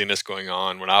craziness going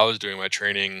on, when I was doing my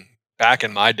training back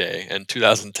in my day in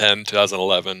 2010,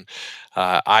 2011,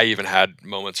 I even had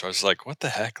moments where I was like, what the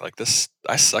heck? Like this,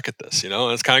 I suck at this, And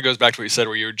it kind of goes back to what you said,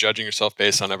 where you were judging yourself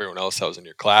based on everyone else that was in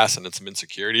your class and some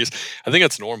insecurities. I think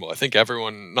it's normal. I think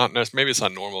everyone, maybe it's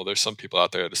not normal. There's some people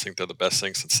out there that just think they're the best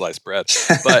thing since sliced bread.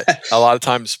 But a lot of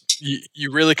times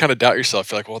you really kind of doubt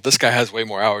yourself. You're like, well, this guy has way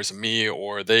more hours than me,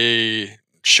 or they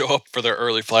show up for their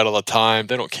early flight all the time.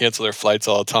 They don't cancel their flights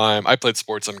all the time. I played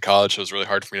sports in college, so it was really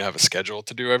hard for me to have a schedule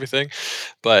to do everything.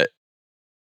 But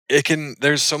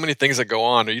there's so many things that go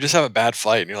on, or you just have a bad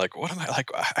flight and you're like, what am I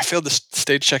like? I failed this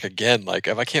stage check again. Like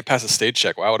if I can't pass a stage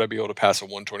check, why would I be able to pass a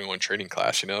 121 training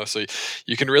class? So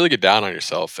you can really get down on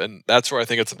yourself. And that's where I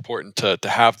think it's important to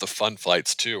have the fun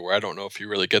flights too, where I don't know if you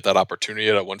really get that opportunity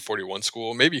at a 141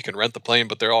 school. Maybe you can rent the plane,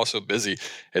 but they're also busy.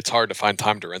 It's hard to find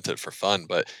time to rent it for fun,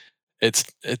 but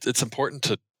it's important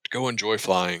to go enjoy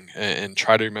flying and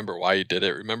try to remember why you did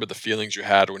it. Remember the feelings you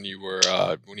had when you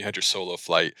had your solo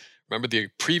flight. Remember the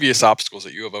previous obstacles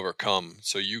that you have overcome,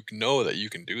 so you know that you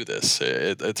can do this.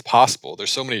 It's possible.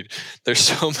 There's so many.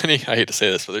 I hate to say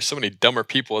this, but there's so many dumber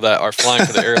people that are flying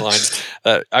for the airlines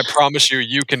that I promise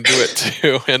you can do it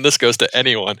too. And this goes to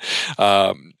anyone.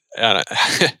 And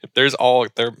they're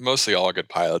mostly all good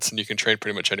pilots, and you can train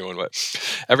pretty much anyone. But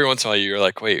every once in a while, you're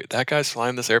like, "Wait, that guy's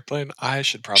flying this airplane. I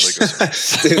should probably go."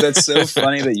 Dude, that's so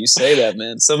funny that you say that,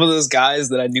 man. Some of those guys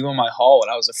that I knew in my hall when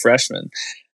I was a freshman,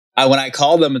 when I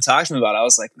called them and talked to them about it, I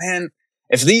was like, "Man,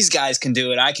 if these guys can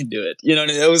do it, I can do it."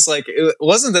 It was like it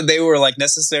wasn't that they were like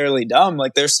necessarily dumb,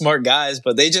 like they're smart guys,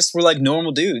 but they just were like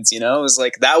normal dudes. It was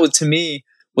like to me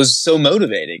was so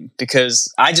motivating,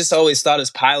 because I just always thought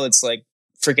as pilots, like,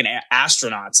 freaking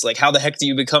astronauts. Like, how the heck do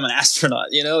you become an astronaut?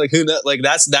 Like who knows? Like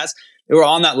that's they were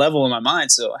on that level in my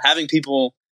mind. So having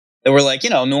people that were like,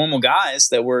 normal guys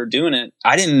that were doing it,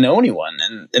 I didn't know anyone,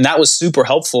 and that was super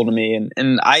helpful to me.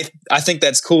 And I think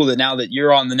that's cool that now that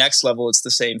you're on the next level, it's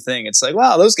the same thing. It's like,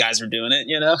 wow, those guys are doing it.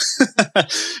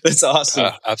 That's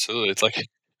awesome. Absolutely, it's like,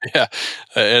 yeah,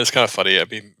 and it's kind of funny. I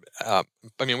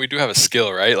mean, we do have a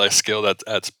skill, right? Like a skill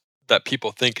that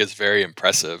people think is very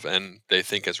impressive and they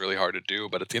think is really hard to do.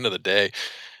 But at the end of the day,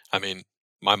 I mean,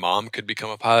 my mom could become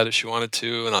a pilot if she wanted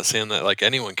to. I'm not saying that like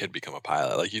anyone could become a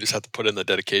pilot. Like you just have to put in the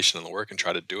dedication and the work and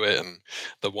try to do it. And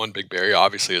the one big barrier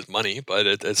obviously is money, but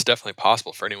it's definitely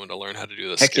possible for anyone to learn how to do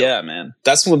this. Heck skill. Yeah, man.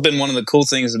 That's been one of the cool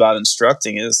things about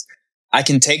instructing is I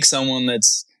can take someone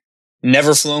that's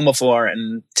never flown before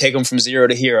and take them from zero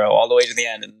to hero all the way to the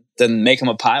end, and then make them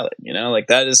a pilot. Like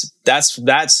that's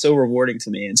so rewarding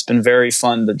to me. It's been very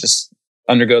fun to just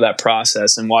undergo that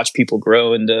process and watch people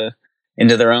grow into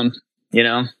their own,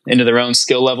 into their own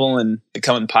skill level and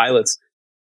becoming pilots.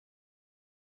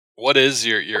 What is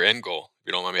your end goal, if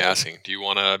you don't mind me asking? Do you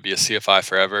want to be a CFI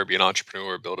forever, be an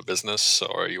entrepreneur, build a business,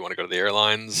 or you want to go to the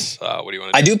airlines? What do you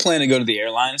want to do? I do plan to go to the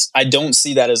airlines. I don't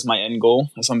see that as my end goal,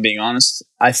 if I'm being honest.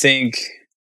 I think,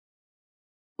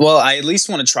 well, I at least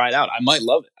want to try it out. I might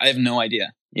love it. I have no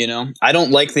idea. I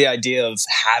don't like the idea of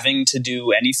having to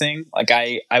do anything. Like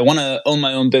I want to own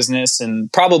my own business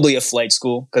and probably a flight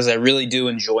school, because I really do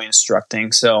enjoy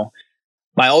instructing. So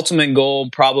my ultimate goal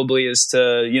probably is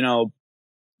to,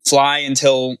 fly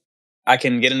until I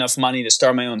can get enough money to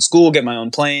start my own school, get my own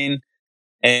plane,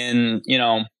 and,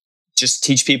 just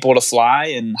teach people to fly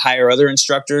and hire other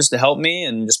instructors to help me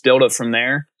and just build it from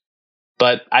there.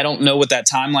 But I don't know what that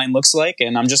timeline looks like.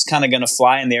 And I'm just kind of going to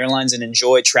fly in the airlines and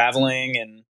enjoy traveling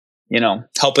and,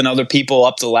 helping other people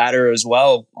up the ladder as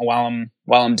well while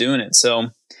I'm doing it. So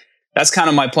that's kind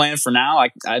of my plan for now.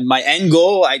 My end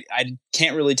goal, I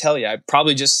can't really tell you. I'm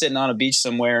probably just sitting on a beach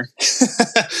somewhere,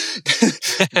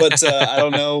 but I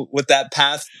don't know what that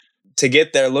path to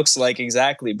get there looks like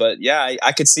exactly. But yeah,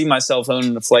 I could see myself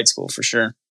owning a flight school for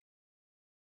sure.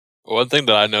 One thing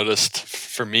that I noticed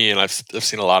for me, and I've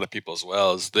seen a lot of people as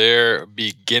well, is their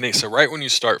beginning. So right when you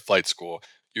start flight school,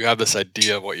 you have this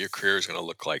idea of what your career is going to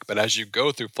look like. But as you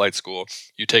go through flight school,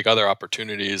 you take other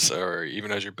opportunities, or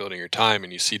even as you're building your time,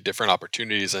 and you see different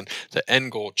opportunities, and the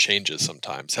end goal changes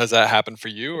sometimes. Has that happened for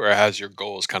you, or has your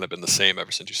goals kind of been the same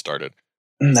ever since you started?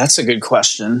 That's a good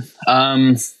question.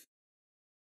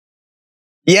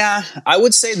 Yeah, I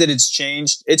would say that it's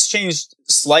changed. It's changed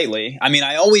slightly. I mean,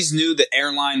 I always knew that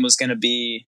airline was going to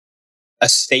be a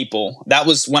staple. That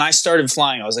was when I started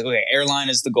flying. I was like, okay, airline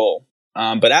is the goal.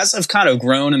 But as I've kind of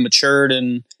grown and matured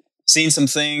and seen some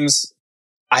things,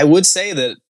 I would say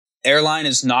that airline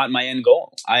is not my end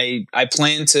goal. I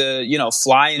plan to,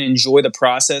 fly and enjoy the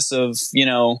process of,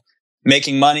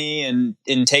 making money and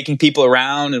taking people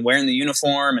around and wearing the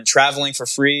uniform and traveling for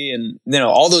free and,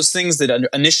 all those things that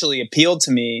initially appealed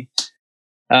to me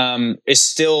is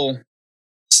still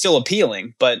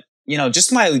appealing. But,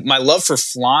 just my love for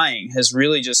flying has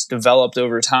really just developed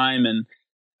over time. And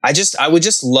I would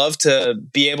just love to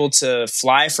be able to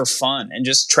fly for fun and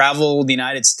just travel the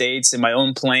United States in my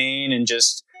own plane and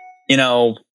just, you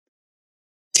know,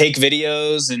 take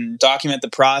videos and document the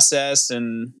process.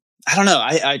 And I don't know,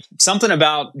 I something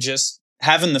about just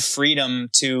having the freedom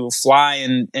to fly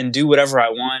and do whatever I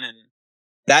want. And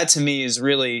that to me is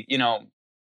really,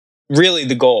 really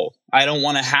the goal. I don't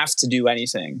want to have to do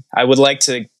anything. I would like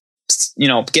to,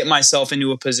 get myself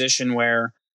into a position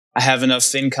where I have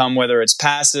enough income, whether it's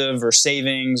passive or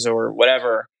savings or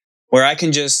whatever, where I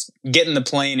can just get in the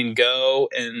plane and go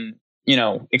and,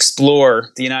 explore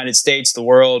the United States, the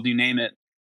world, you name it.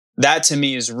 That to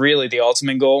me is really the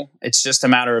ultimate goal. It's just a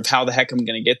matter of how the heck I'm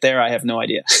going to get there. I have no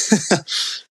idea.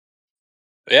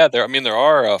 Yeah, there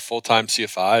are full-time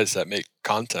CFIs that make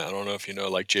content. I don't know if you know,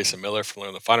 like Jason Miller from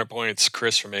Learn the Finer Points,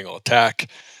 Chris from Angle Attack,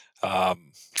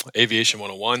 um, Aviation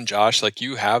 101, Josh. Like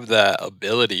you have that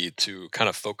ability to kind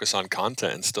of focus on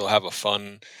content and still have a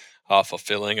fun,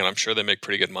 fulfilling, and I'm sure they make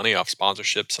pretty good money off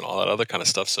sponsorships and all that other kind of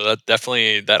stuff. So that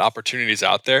definitely that opportunity is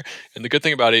out there. And the good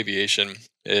thing about aviation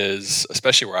is,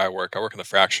 especially where I work in the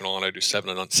fractional, and I do 7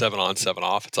 on, 7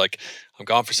 off. It's like I'm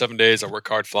gone for 7 days. I work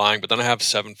hard flying, but then I have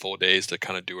 7 full days to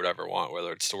kind of do whatever I want,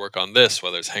 whether it's to work on this,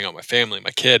 whether it's hang out with my family, my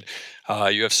kid.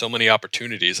 You have so many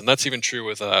opportunities, and that's even true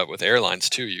with airlines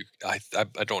too. I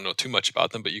don't know too much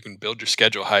about them, but you can build your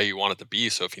schedule how you want it to be.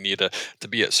 So if you need to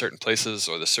be at certain places,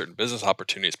 or the certain business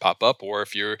opportunities pop up, or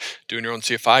if you're doing your own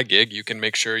CFI gig, you can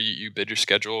make sure you bid your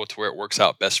schedule to where it works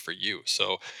out best for you.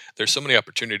 So there's so many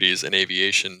opportunities in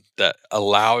aviation that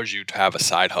allows you to have a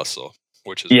side hustle,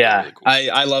 which is really, Yeah, really cool.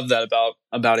 I love that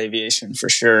about aviation for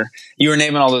sure. You were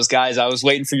naming all those guys. I was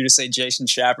waiting for you to say Jason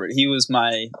Shepard. He was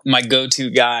my go-to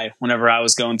guy whenever I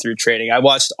was going through trading. I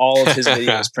watched all of his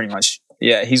videos pretty much.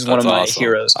 Yeah, he's one That's of my awesome.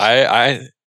 heroes.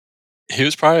 He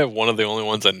was probably one of the only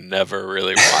ones I never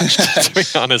really watched, to be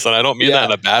honest. And I don't mean that in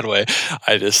Yeah, a bad way.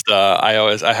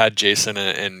 I had Jason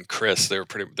and Chris. They're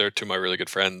two of my really good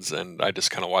friends, and I just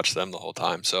kind of watched them the whole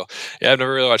time. So yeah, I've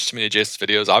never really watched too many of Jason's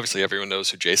videos. Obviously, everyone knows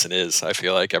who Jason is. I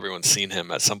feel like everyone's seen him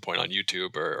at some point on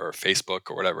YouTube or Facebook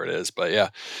or whatever it is. But yeah,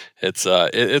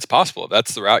 it's possible. If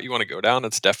that's the route you want to go down,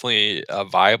 it's definitely a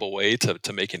viable way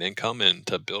to make an income and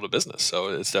to build a business. So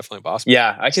it's definitely possible.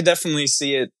 yeah, I could definitely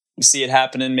see it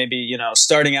happening. Maybe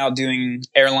starting out doing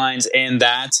airlines and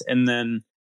that, and then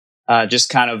just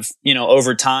kind of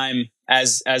over time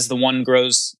as the one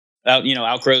grows out,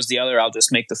 outgrows the other, I'll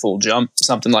just make the full jump,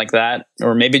 something like that,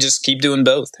 or maybe just keep doing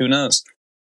both. Who knows?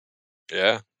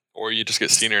 Yeah. Or you just get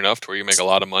senior enough to where you make a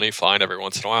lot of money flying every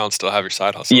once in a while and still have your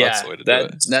side hustle. That's Yeah, the way to do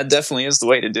it. that definitely is the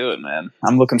way to do it, man.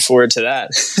 I'm looking forward to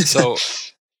that. So,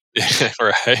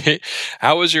 right.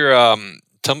 How was your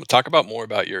talk about more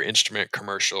about your instrument,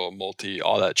 commercial, multi,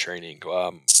 all that training.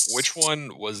 Which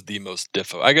one was the most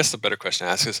difficult? I guess the better question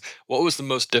to ask is, what was the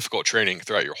most difficult training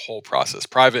throughout your whole process?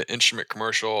 Private, instrument,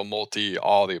 commercial, multi,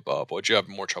 all the above. What'd you have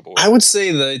more trouble I with? would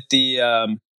say that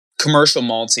the commercial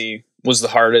multi was the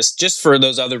hardest, just for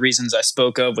those other reasons I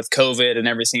spoke of with COVID and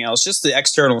everything else. Just the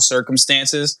external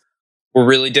circumstances were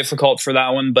really difficult for that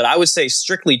one. But I would say,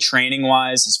 strictly training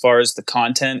wise, as far as the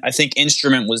content, I think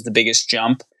instrument was the biggest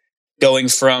jump, going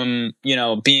from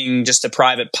being just a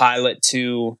private pilot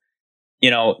to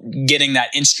getting that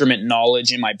instrument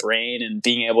knowledge in my brain and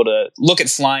being able to look at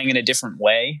flying in a different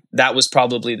way. That was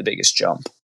probably the biggest jump.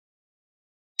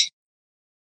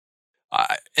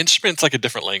 Instrument's like a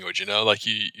different language, like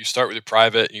you start with your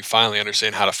private and you finally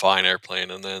understand how to fly an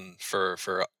airplane. And then for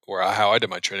how I did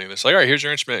my training, it's like, all right, here's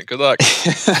your instrument. Good luck.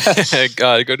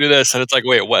 Go do this. And it's like,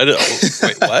 wait, what?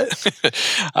 Wait,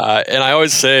 what? And I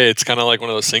always say it's kind of like one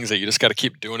of those things that you just got to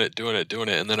keep doing it.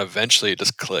 And then eventually it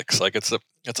just clicks. Like it's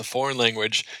a foreign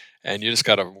language. and you just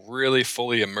got to really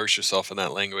fully immerse yourself in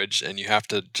that language, and you have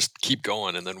to just keep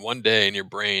going. And then one day in your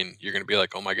brain, you're going to be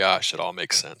like, oh my gosh, it all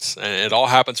makes sense. And it all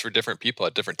happens for different people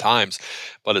at different times,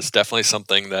 but it's definitely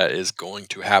something that is going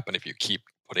to happen if you keep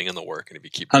putting in the work and if you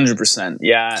keep 100%.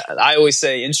 Yeah. I always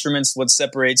say instruments, what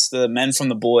separates the men from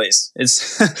the boys.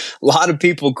 It's a lot of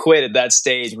people quit at that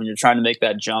stage when you're trying to make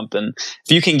that jump. And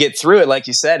if you can get through it, like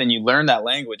you said, and you learn that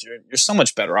language, you're so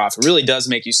much better off. It really does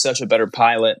make you such a better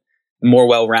pilot, more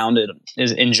well-rounded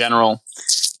in general.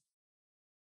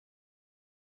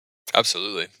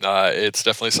 Absolutely. It's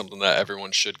definitely something that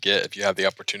everyone should get if you have the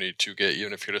opportunity to get,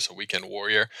 even if you're just a weekend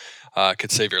warrior.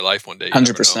 Could save your life one day.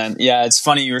 100%. Yeah, it's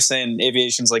funny you were saying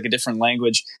aviation's like a different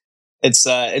language. It's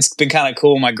been kind of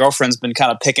cool. My girlfriend's been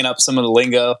kind of picking up some of the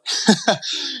lingo.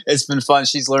 It's been fun.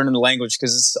 She's learning the language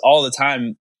because it's all the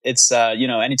time. It's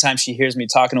anytime she hears me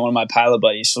talking to one of my pilot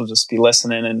buddies, she'll just be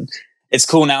listening, and it's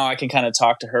cool now. I can kind of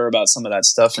talk to her about some of that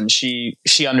stuff, and she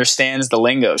understands the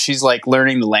lingo. She's like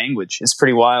learning the language. It's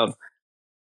pretty wild.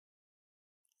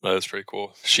 That is pretty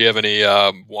cool. Does she have any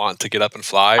want to get up and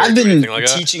fly? Or I've do been anything like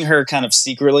teaching her kind of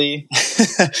secretly.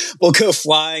 We'll go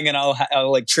flying, and I'll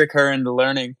like trick her into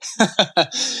learning.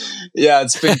 Yeah,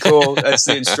 it's been cool. That's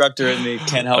the instructor in me.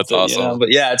 Can't help That's it. awesome.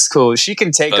 But yeah, it's cool. She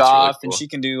can take That's really off, and cool. she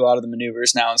can do a lot of the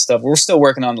maneuvers now and stuff. We're still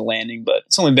working on the landing, but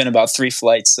it's only been about 3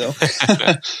 flights. So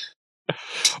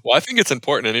Well, I think it's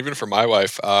important, and even for my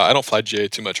wife, I don't fly GA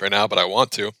too much right now, but I want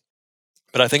to.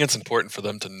 But I think it's important for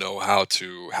them to know how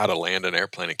to land an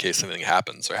airplane in case anything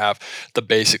happens, or have the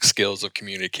basic skills of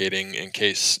communicating in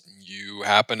case you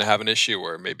happen to have an issue,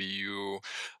 or maybe you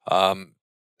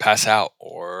pass out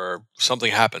or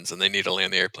something happens and they need to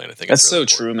land the airplane. I think that's it's really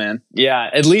so true, man. Yeah,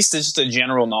 at least it's just a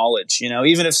general knowledge.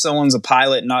 Even if someone's a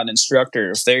pilot, not an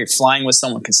instructor, if they're flying with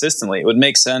someone consistently, it would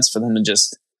make sense for them to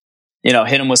just hit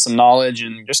them with some knowledge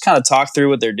and just kind of talk through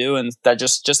what they're doing. That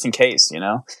just in case.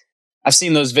 I've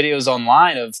seen those videos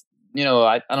online of,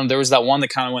 I don't know, there was that one that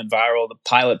kind of went viral. The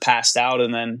pilot passed out,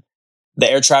 and then the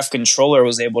air traffic controller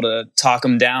was able to talk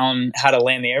him down how to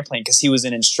land the airplane because he was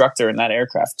an instructor in that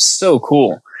aircraft. So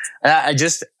cool. And I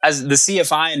just, as the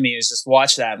CFI in me, is just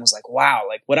watched that and was like, wow,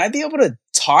 like, would I be able to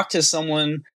talk to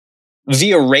someone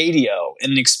via radio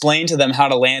and explain to them how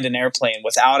to land an airplane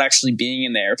without actually being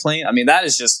in the airplane? I mean, that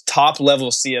is just top level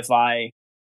CFI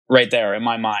right there in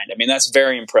my mind. I mean, that's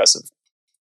very impressive.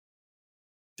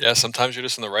 Yeah, sometimes you're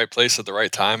just in the right place at the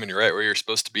right time, and you're right where you're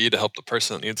supposed to be to help the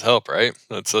person that needs help, right?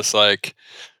 That's just like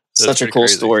Such a cool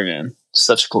story, man.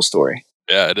 Such a cool story.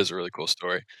 Yeah, it is a really cool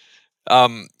story.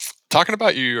 Talking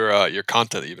about your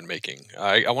content that you've been making,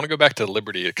 I want to go back to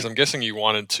Liberty because I'm guessing you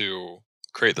wanted to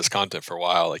create this content for a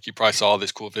while. Like you probably saw all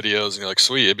these cool videos, and you're like,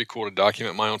 "Sweet, it'd be cool to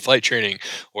document my own flight training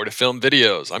or to film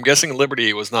videos." I'm guessing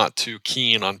Liberty was not too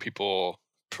keen on people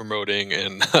promoting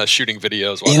and shooting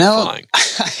videos while they're flying.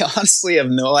 I honestly have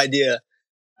no idea.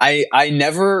 I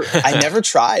never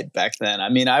tried back then. I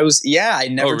mean, I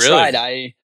never tried.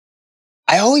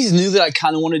 I always knew that I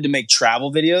kind of wanted to make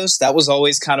travel videos. That was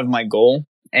always kind of my goal.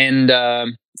 And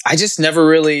I just never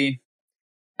really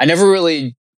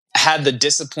had the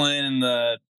discipline and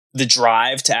the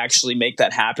drive to actually make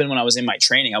that happen when I was in my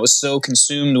training. I was so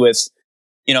consumed with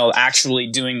actually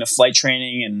doing the flight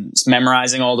training and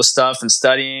memorizing all the stuff and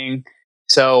studying.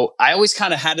 So I always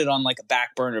kind of had it on like a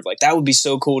back burner of like, that would be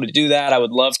so cool to do that. I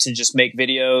would love to just make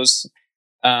videos.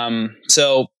 And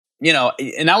that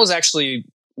was actually,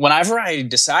 whenever I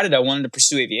decided I wanted to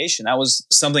pursue aviation, that was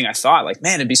something I thought like,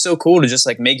 man, it'd be so cool to just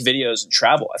like make videos and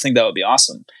travel. I think that would be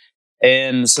awesome.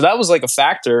 And so that was like a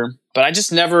factor, but I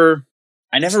never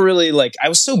really I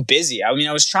was so busy. I mean,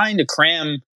 I was trying to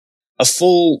cram a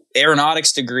full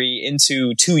aeronautics degree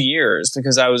into 2 years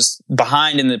because I was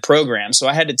behind in the program. So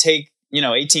I had to take,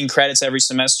 18 credits every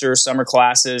semester, summer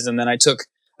classes. And then I took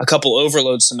a couple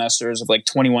overload semesters of like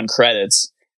 21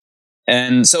 credits.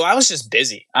 And so I was just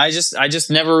busy. I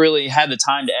just never really had the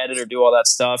time to edit or do all that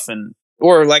stuff.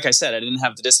 Or like I said, I didn't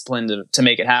have the discipline to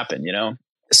make it happen,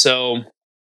 So,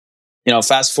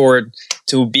 fast forward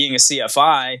to being a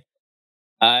CFI,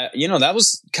 that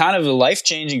was kind of a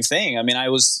life-changing thing. I mean, I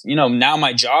was, now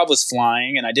my job was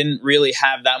flying, and I didn't really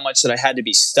have that much that I had to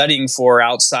be studying for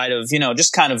outside of,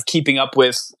 just kind of keeping up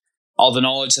with all the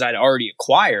knowledge that I'd already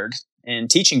acquired and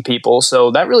teaching people.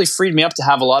 So that really freed me up to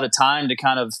have a lot of time to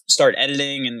kind of start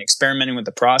editing and experimenting with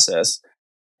the process.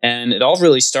 And it all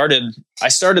really I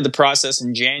started the process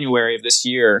in January of this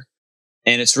year,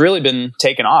 and it's really been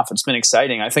taken off. It's been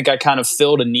exciting. I think I kind of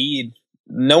filled a need.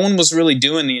 No one was really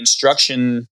doing the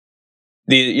instructional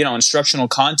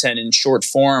content in short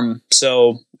form.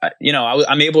 So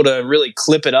I'm able to really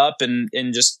clip it up and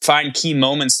just find key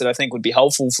moments that I think would be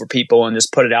helpful for people and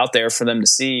just put it out there for them to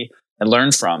see and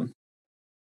learn from.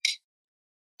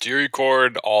 Do you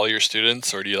record all your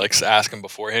students, or do you like ask them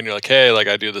beforehand? You're like, hey, like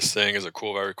I do this thing. Is it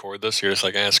cool if I record this? You're just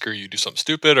like, screw you, do something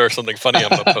stupid or something funny. I'm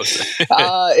gonna post it.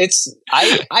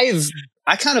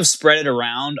 I kind of spread it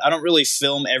around. I don't really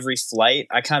film every flight.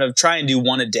 I kind of try and do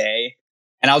one a day,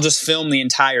 and I'll just film the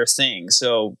entire thing.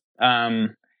 So,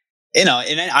 and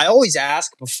I always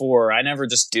ask before. I never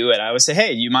just do it. I always say,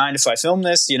 hey, do you mind if I film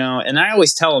this? And I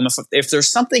always tell them if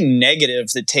there's something negative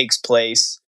that takes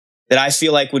place that I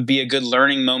feel like would be a good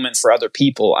learning moment for other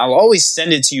people, I'll always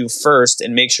send it to you first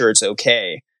and make sure it's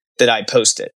okay that I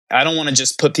post it. I don't want to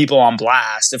just put people on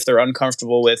blast if they're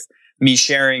uncomfortable with me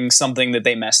sharing something that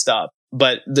they messed up.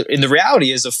 But the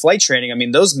reality is of flight training, I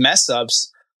mean, those mess ups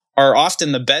are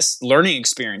often the best learning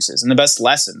experiences and the best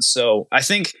lessons. So I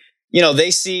think,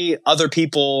 they see other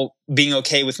people being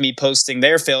okay with me posting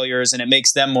their failures, and it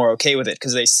makes them more okay with it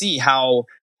because they see how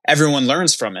everyone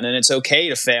learns from it, and it's okay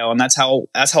to fail. And that's how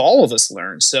all of us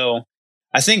learn. So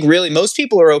I think really most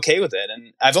people are okay with it.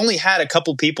 And I've only had a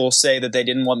couple people say that they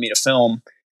didn't want me to film.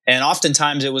 And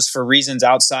oftentimes it was for reasons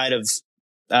outside of,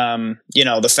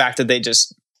 the fact that they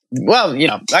just,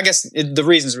 I guess the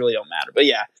reasons really don't matter. But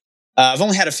yeah, I've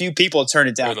only had a few people turn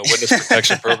it down. The witness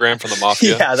protection program from the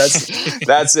mafia. Yeah,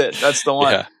 that's it. That's the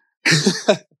one.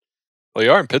 Yeah. Well,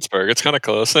 you are in Pittsburgh. It's kind of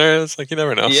close there. It's like you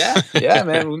never know. Yeah,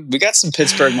 man. We got some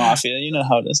Pittsburgh mafia. You know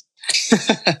how it is.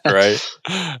 Right.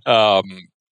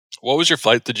 What was your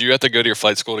flight? Did you have to go to your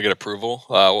flight school to get approval?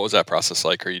 What was that process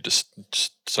like? Or you just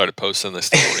started posting? They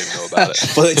still don't even know about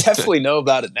it. Well, they definitely know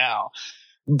about it now.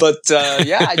 But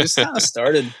I just kind of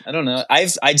started. I don't know.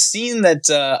 I'd seen that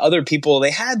other people,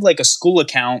 they had like a school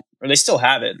account, or they still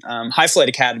have it. High Flight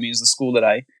Academy is the school that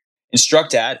I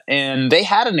instruct at, and they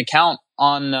had an account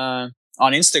on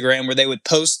Instagram where they would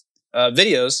post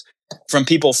videos from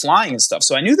people flying and stuff.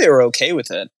 So I knew they were okay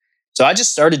with it. So I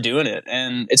just started doing it,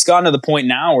 and it's gotten to the point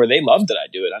now where they love that I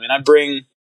do it. I mean,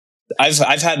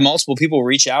 I've had multiple people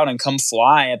reach out and come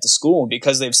fly at the school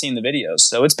because they've seen the videos.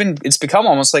 So it's become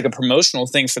almost like a promotional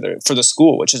thing for the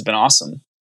school, which has been awesome.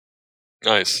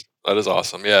 Nice. That is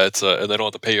awesome. Yeah, it's and they don't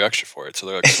have to pay you extra for it, so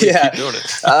they're like, keep doing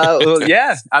it. Well,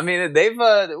 yeah. I mean, they've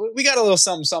we got a little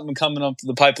something coming up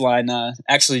the pipeline.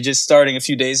 Actually, just starting a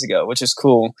few days ago, which is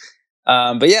cool.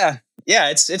 But yeah,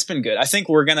 it's been good. I think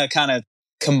we're gonna kind of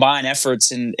combine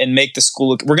efforts and make the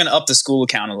school. We're gonna up the school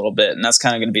account a little bit, and that's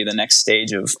kind of gonna be the next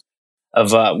stage of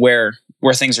where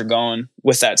things are going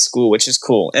with that school, which is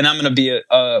cool. And I'm gonna be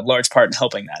a large part in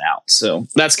helping that out. So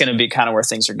that's gonna be kind of where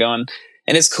things are going.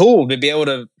 And it's cool to be able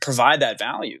to provide that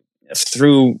value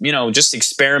through, just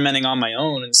experimenting on my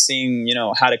own and seeing,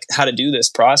 how to do this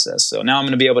process. So now I'm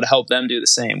going to be able to help them do the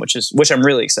same, which I'm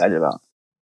really excited about.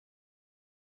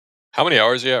 How many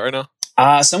hours are you at right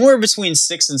now? Somewhere between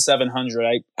 600 and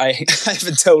 700. I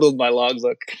haven't totaled my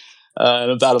logbook in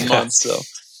about a month. So,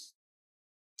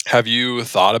 have you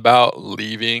thought about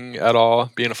leaving at all,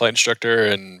 being a flight instructor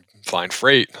and flying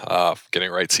freight, getting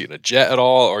a right seat in a jet at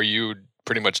all, or are you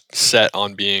pretty much set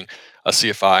on being a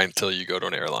CFI until you go to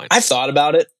an airline? I've thought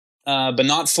about it, but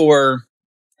not for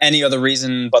any other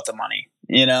reason but the money,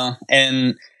 and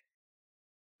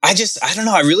I don't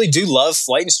know. I really do love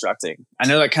flight instructing. I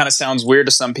know that kind of sounds weird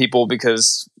to some people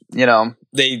because,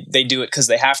 they do it because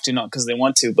they have to, not because they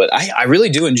want to, but I really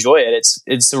do enjoy it.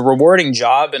 It's a rewarding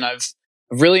job, and I've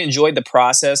really enjoyed the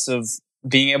process of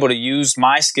being able to use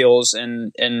my skills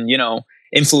and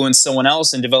influence someone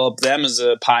else and develop them as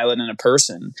a pilot and a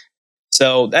person.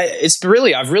 So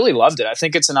I've really loved it. I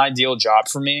think it's an ideal job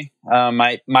for me.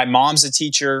 My mom's a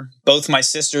teacher. Both my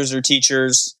sisters are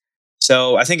teachers.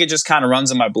 So I think it just kind of runs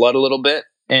in my blood a little bit.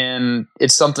 And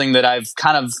it's something that I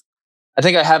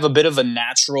think I have a bit of a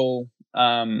natural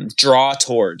draw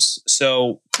towards.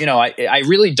 So, I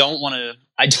really don't want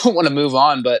to move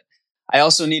on, but I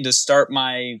also need to start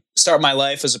my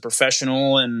life as a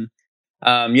professional, and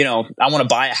I want to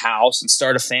buy a house and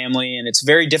start a family, and it's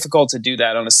very difficult to do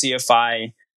that on a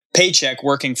CFI paycheck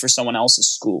working for someone else's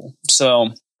school.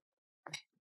 So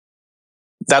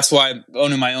that's why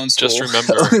owning my own school,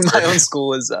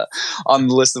 is on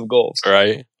the list of goals.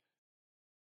 Right.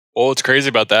 Well, what's crazy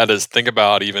about that is think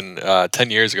about even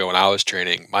 10 years ago when I was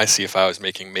training, my CFI was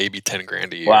making maybe 10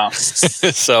 grand a year. Wow.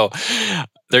 So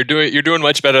you're doing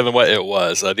much better than what it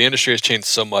was. The industry has changed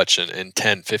so much in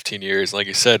 10, 15 years. Like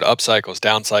you said, up cycles,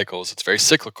 down cycles, it's very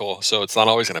cyclical. So it's not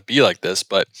always going to be like this,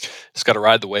 but just got to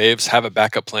ride the waves, have a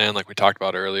backup plan like we talked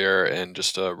about earlier, and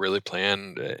just really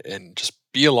plan and just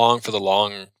be along for the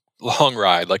long long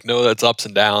ride. Like, know that's ups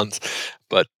and downs,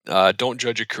 but don't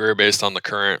judge your career based on the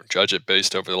current. Judge it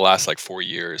based over the last like 4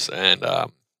 years, and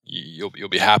you'll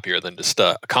be happier than just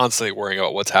constantly worrying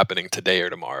about what's happening today or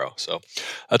tomorrow. So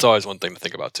that's always one thing to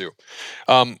think about too.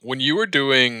 When you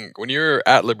were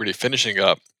at Liberty finishing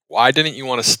up, why didn't you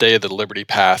want to stay the Liberty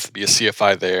path, be a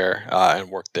CFI there, and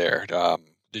work there?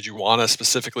 Did you want to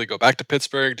specifically go back to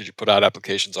Pittsburgh? Did you put out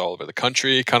applications all over the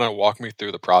country? Kind of walk me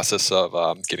through the process of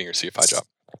getting your CFI job.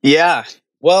 Yeah.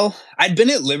 Well, I'd been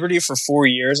at Liberty for 4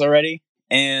 years already,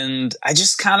 and I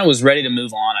just kind of was ready to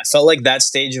move on. I felt like that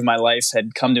stage of my life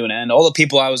had come to an end. All the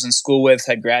people I was in school with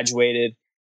had graduated.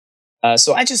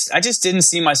 So I just didn't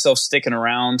see myself sticking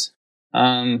around.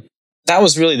 That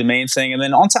was really the main thing. And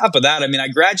then on top of that, I mean, I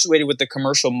graduated with the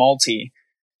commercial multi.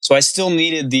 So I still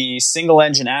needed the single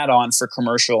engine add-on for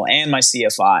commercial and my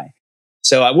CFI.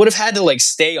 So I would have had to like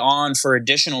stay on for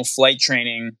additional flight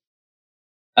training,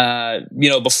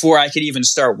 before I could even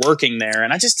start working there.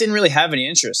 And I just didn't really have any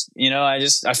interest.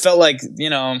 I felt like, I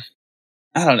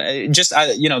don't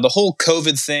know, the whole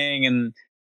COVID thing and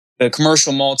the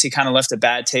commercial multi kind of left a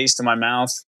bad taste in my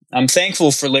mouth. I'm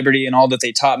thankful for Liberty and all that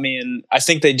they taught me. And I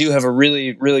think they do have a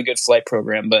really, really good flight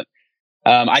program, but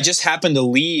I just happened to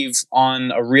leave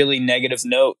on a really negative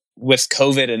note with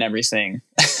COVID and everything.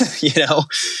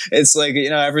 It's like,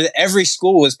 every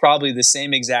school was probably the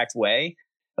same exact way.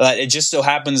 But it just so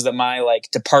happens that my like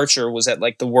departure was at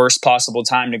like the worst possible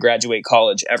time to graduate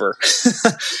college ever.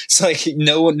 It's like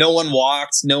no one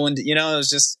walked, no one, it was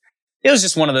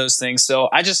just one of those things. So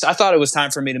I thought it was time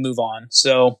for me to move on.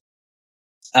 So,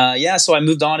 so I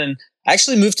moved on and I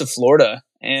actually moved to Florida.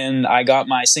 And I got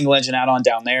my single engine add-on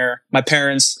down there. My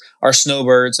parents are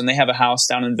snowbirds, and they have a house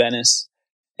down in Venice.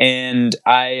 And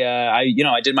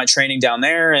I did my training down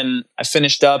there, and I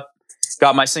finished up,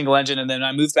 got my single engine, and then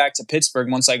I moved back to Pittsburgh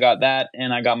once I got that,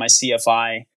 and I got my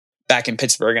CFI back in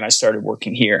Pittsburgh, and I started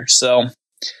working here. So,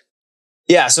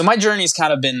 yeah, so my journey's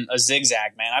kind of been a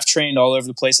zigzag, man. I've trained all over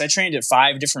the place. I trained at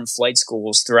 5 different flight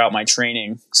schools throughout my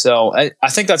training. So I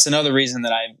think that's another reason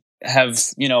that I have,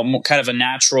 kind of a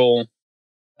natural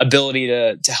ability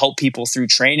to help people through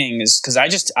training is because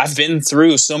I've been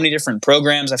through so many different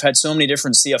programs. I've had so many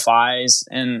different CFIs,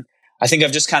 and I think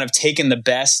I've just kind of taken the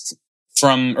best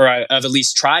from, or I've at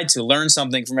least tried to learn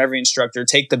something from every instructor,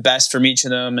 take the best from each of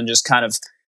them, and just kind of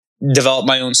develop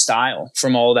my own style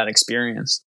from all that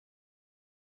experience.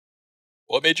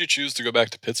 What made you choose to go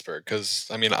back to Pittsburgh? Because,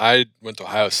 I mean, I went to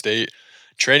Ohio State.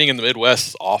 Training in the Midwest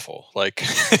is awful. Like,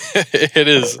 it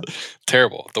is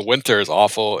terrible. The winter is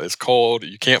awful. It's cold.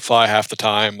 You can't fly half the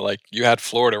time. Like, you had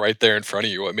Florida right there in front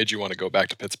of you. What made you want to go back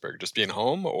to Pittsburgh? Just being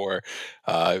home, or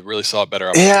really saw a better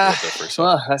opportunity there for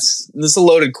yourself? Well, this is a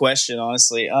loaded question,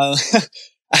 honestly.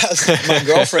 My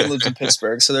girlfriend lives in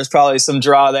Pittsburgh, so there's probably some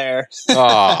draw there.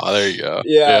 Oh, there you go.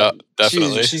 Yeah,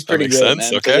 definitely. She's pretty good,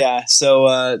 sense. Man. Okay. But yeah,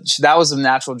 so that was a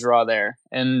natural draw there,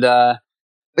 and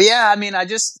but yeah, I mean, I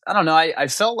don't know. I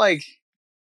felt like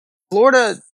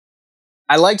Florida.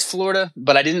 I liked Florida,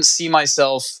 but I didn't see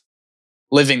myself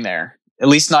living there, at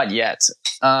least not yet.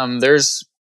 There's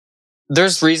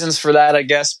reasons for that, I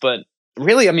guess, but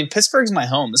really, I mean, Pittsburgh's my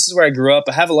home. This is where I grew up.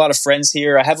 I have a lot of friends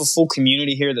here. I have a full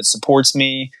community here that supports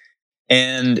me.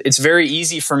 And it's very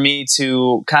easy for me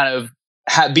to kind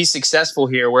of be successful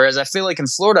here. Whereas I feel like in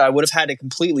Florida, I would have had to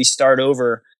completely start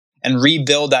over and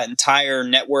rebuild that entire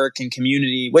network and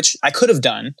community, which I could have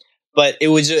done. But it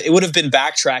would have been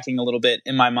backtracking a little bit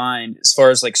in my mind as far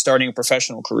as like starting a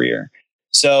professional career.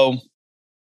 So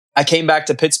I came back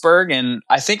to Pittsburgh, and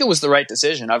I think it was the right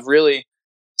decision. I've really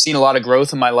seen a lot of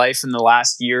growth in my life in the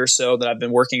last year or so that I've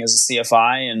been working as a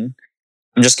CFI, and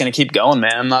I'm just going to keep going,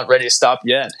 man. I'm not ready to stop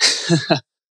yet.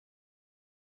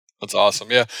 That's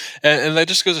awesome. Yeah. And that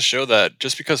just goes to show that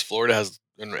just because Florida has,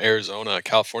 in Arizona,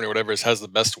 California, whatever, has the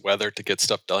best weather to get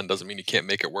stuff done doesn't mean you can't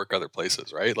make it work other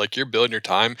places, right? Like, you're building your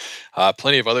time.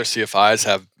 Plenty of other CFIs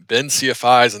have been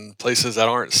CFIs in places that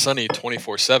aren't sunny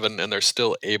 24/7, and they're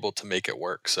still able to make it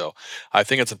work. So I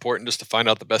think it's important just to find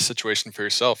out the best situation for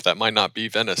yourself. That might not be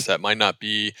Venice. That might not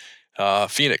be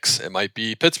Phoenix. It might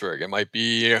be Pittsburgh. It might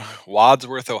be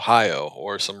Wadsworth, Ohio,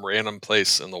 or some random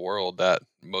place in the world that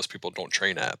most people don't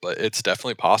train at. But it's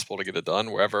definitely possible to get it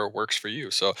done wherever works for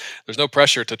you. So there's no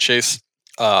pressure to chase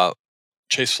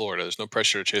Florida. There's no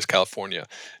pressure to chase California.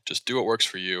 Just do what works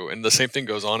for you. And the same thing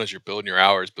goes on as you're building your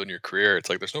hours, building your career. It's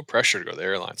like there's no pressure to go to the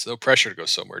airlines. No pressure to go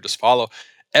somewhere. Just follow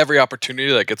every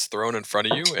opportunity that gets thrown in front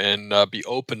of you, and be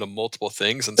open to multiple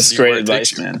things and see where it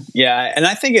takes you. Man. Yeah, and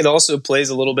I think it also plays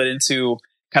a little bit into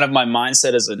kind of my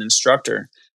mindset as an instructor.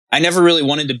 I never really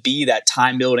wanted to be that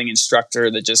time building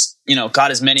instructor that just, got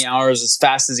as many hours as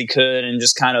fast as he could and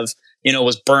just kind of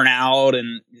was burnt out.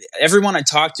 And everyone I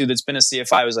talked to that's been a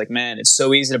CFI was like, man, it's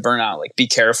so easy to burn out. Like, be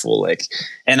careful. Like,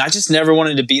 and I just never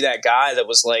wanted to be that guy that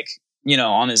was like,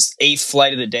 on his 8th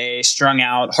flight of the day, strung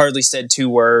out, hardly said 2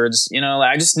 words.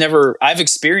 I've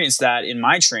experienced that in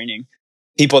my training,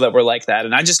 people that were like that.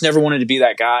 And I just never wanted to be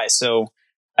that guy. So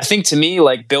I think to me,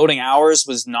 like, building hours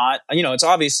was not, it's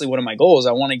obviously one of my goals.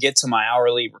 I want to get to my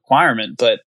hourly requirement,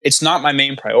 but it's not my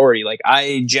main priority. Like,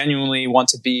 I genuinely want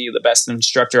to be the best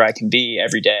instructor I can be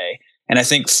every day. And I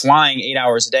think flying 8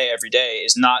 hours a day every day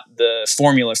is not the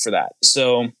formula for that.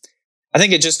 So I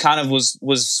think it just kind of was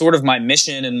sort of my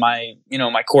mission and my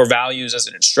core values as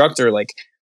an instructor. Like,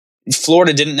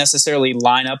 Florida didn't necessarily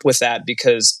line up with that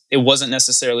because it wasn't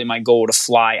necessarily my goal to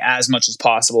fly as much as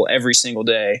possible every single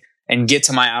day and get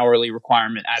to my hourly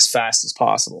requirement as fast as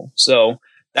possible. So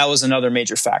that was another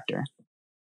major factor.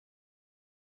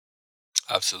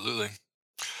 Absolutely.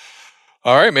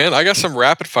 All right, man. I got some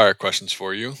rapid fire questions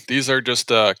for you. These are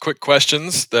just quick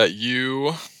questions that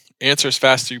you answer as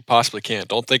fast as you possibly can.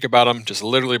 Don't think about them. Just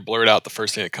literally blurt out the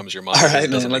first thing that comes to your mind. All right,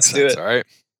 man. Let's do it. All right.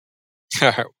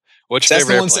 All right. What's your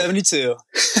favorite airplane? 172.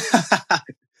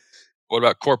 What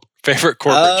about favorite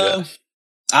corporate jet?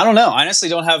 I don't know. I honestly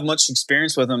don't have much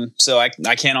experience with them, so I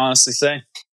can't honestly say.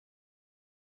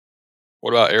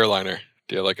 What about airliner?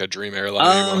 Do you have like a dream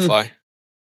airliner you want to fly?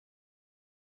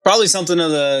 Probably something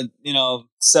of the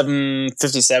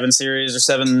 757 series or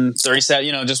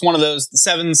 737. Just one of those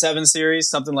 77 series,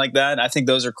 something like that. I think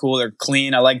those are cool. They're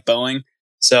clean. I like Boeing,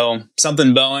 so something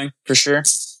Boeing for sure.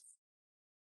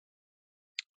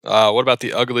 What about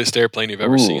the ugliest airplane you've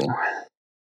ever seen?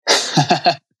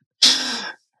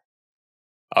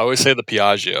 I always say the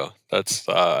Piaggio. That's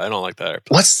I don't like that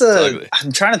airplane.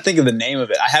 I'm trying to think of the name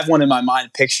of it. I have one in my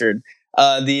mind pictured.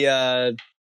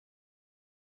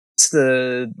 It's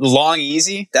the Long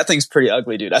Easy. That thing's pretty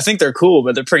ugly, dude. I think they're cool,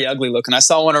 but they're pretty ugly looking. I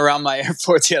saw one around my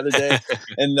airport the other day,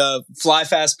 and Fly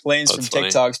Fast Planes from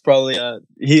TikTok's probably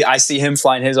I see him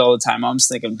flying his all the time. I'm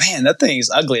just thinking, man, that thing is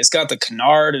ugly. It's got the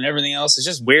canard and everything else. It's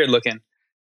just weird looking.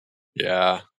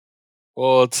 Yeah.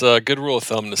 Well, it's a good rule of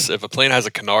thumb. If a plane has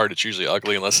a canard, it's usually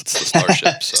ugly unless it's the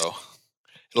Starship. So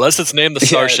unless it's named the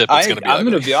Starship, it's going to be ugly. I'm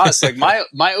going to be honest. Like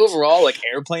my overall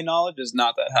airplane knowledge is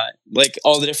not that high. Like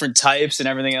all the different types and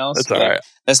everything else. That's all right.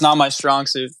 That's not my strong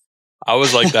suit. I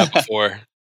was like that before.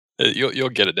 You'll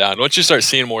get it down. Once you start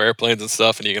seeing more airplanes and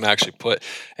stuff and you can actually put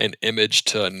an image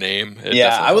to a name.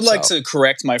 I would like to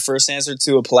correct my first answer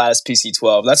to a Pilatus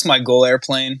PC-12. That's my goal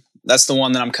airplane. That's the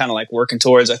one that I'm kind of working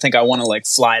towards. I think I want to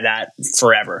fly that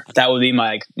forever. That would be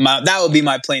my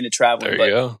plane to travel. There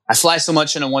you go. I fly so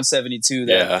much in a 172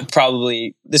 that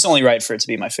probably it's only right for it to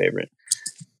be my favorite.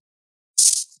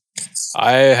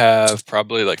 I have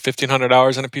probably 1,500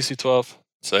 hours in a PC-12.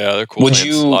 So yeah, they're cool. It's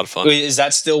a lot of fun. Is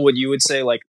that still what you would say?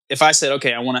 If I said,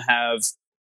 okay, I want to have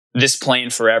this plane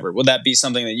forever, would that be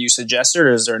something that you suggested, or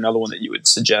is there another one that you would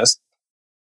suggest?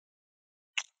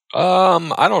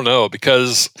 I don't know,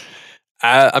 because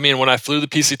I mean, when I flew the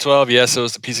PC-12, yes, it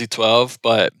was the PC-12,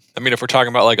 but I mean, if we're talking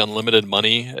about unlimited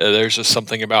money, there's just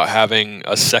something about having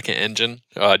a second engine,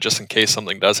 just in case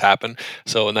something does happen.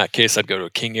 So in that case, I'd go to a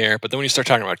King Air. But then when you start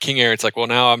talking about King Air, it's well,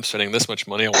 now I'm spending this much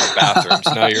money, I want a bathroom.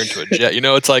 So now you're into a jet.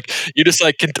 It's you just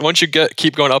once you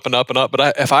keep going up and up and up.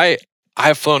 But I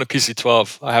have flown a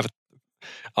PC-12. I have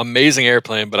amazing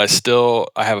airplane, but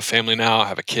I have a family now. I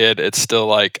have a kid. It's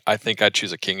still I think I'd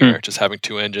choose a King Air. Just having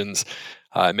 2 engines,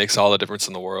 it makes all the difference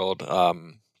in the world.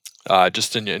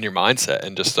 Just in your mindset,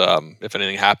 and just if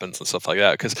anything happens and stuff like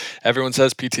that. Because everyone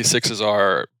says PT6s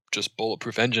are just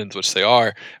bulletproof engines, which they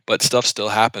are, but stuff still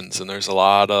happens, and there's a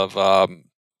lot of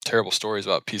terrible stories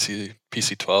about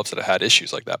PC-12s that have had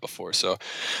issues like that before. So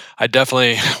I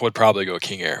definitely would probably go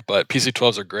King Air, but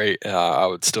PC-12s are great. I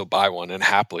would still buy one and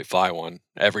happily fly one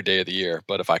every day of the year.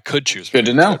 But if I could choose, good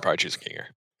to know. I'd probably choose King Air.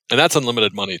 And that's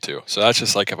unlimited money too. So that's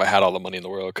just if I had all the money in the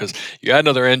world, because you add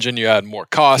another engine, you add more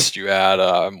cost, you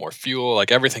add more fuel,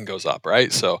 everything goes up,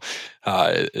 right? So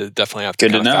it definitely have to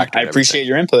good to know. I appreciate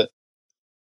your input.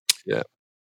 Yeah.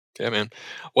 Yeah, man.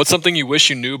 What's something you wish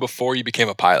you knew before you became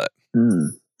a pilot?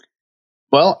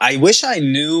 Well, I wish I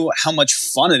knew how much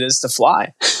fun it is to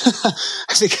fly,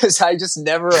 because I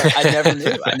never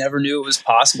knew. I never knew it was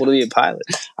possible to be a pilot.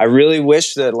 I really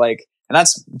wish that and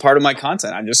that's part of my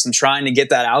content. I'm trying to get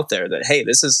that out there that, hey,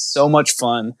 this is so much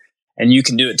fun and you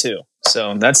can do it too.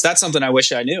 So that's something I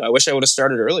wish I knew. I wish I would have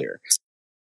started earlier.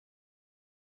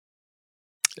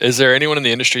 Is there anyone in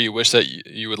the industry you wish that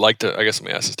you would like to, I guess let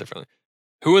me ask this differently.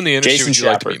 Who in the industry Jason would you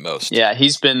Shepard. like to meet most? Yeah,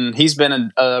 he's been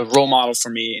a role model for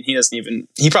me, and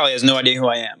he probably has no idea who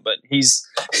I am, but he's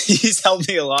helped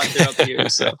me a lot throughout the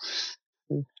years. So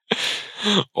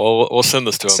Well, we'll send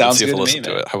this to him and Sounds see if good he'll to me, listen to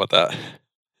man. it. How about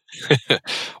that?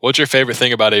 What's your favorite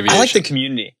thing about I like the aviation?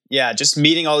 community. Yeah, just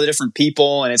meeting all the different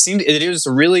people, and it was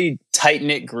a really tight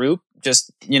knit group.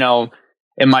 Just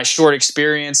in my short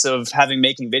experience of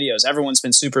making videos, everyone's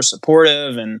been super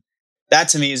supportive, and that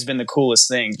to me has been the coolest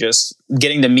thing. Just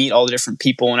getting to meet all the different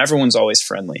people, and everyone's always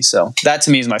friendly. So that to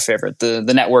me is my favorite. The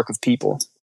network of people.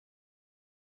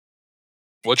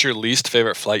 What's your least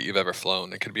favorite flight you've ever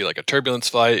flown? It could be like a turbulence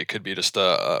flight. It could be just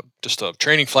a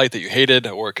training flight that you hated,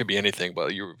 or it could be anything.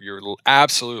 But your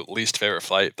absolute least favorite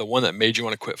flight, the one that made you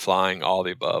want to quit flying, all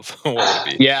the above. What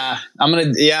would it be? Yeah,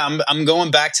 I'm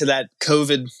going back to that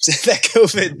COVID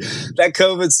that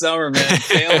COVID summer, man.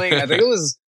 Failing. I think it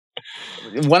was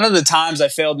one of the times I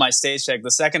failed my stage check.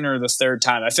 The second or the third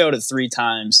time, I failed it 3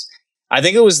 times. I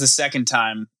think it was the second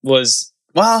time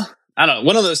I don't know.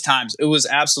 One of those times, it was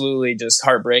absolutely just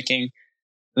heartbreaking.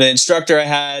 The instructor I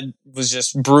had was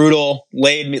just brutal,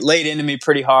 laid into me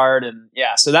pretty hard. And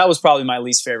yeah, so that was probably my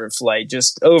least favorite flight.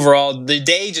 Just overall, the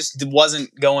day just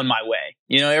wasn't going my way.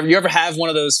 You ever have one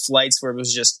of those flights where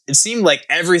it seemed like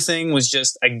everything was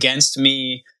just against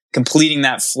me completing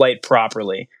that flight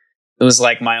properly. It was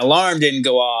like my alarm didn't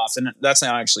go off, and that's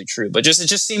not actually true, but it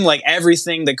just seemed like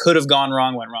everything that could have gone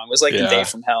wrong went wrong. It was like the day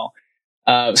from hell.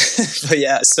 But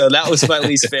yeah, so that was my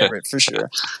least favorite for sure.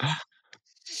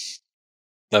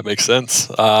 That makes sense.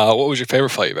 What was your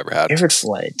favorite flight you've ever had? Favorite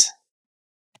flight?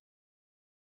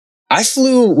 I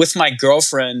flew with my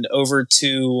girlfriend over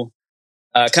to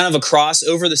kind of across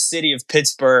over the city of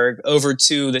Pittsburgh, over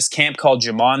to this camp called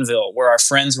Jamonville, where our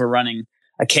friends were running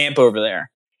a camp over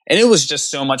there. And it was just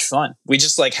so much fun. We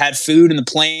just had food in the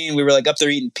plane. We were up there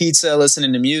eating pizza,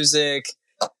 listening to music,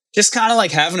 just kind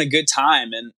of having a good time.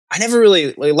 And I never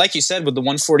really, like you said, with the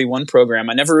 141 program,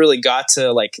 I never really got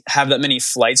to have that many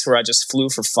flights where I just flew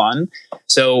for fun.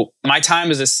 So my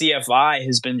time as a CFI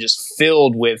has been just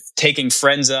filled with taking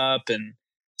friends up. And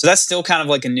so that's still kind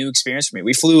of a new experience for me.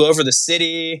 We flew over the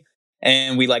city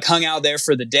and we hung out there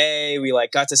for the day. We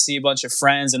got to see a bunch of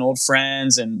friends and old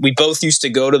friends. And we both used to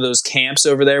go to those camps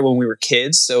over there when we were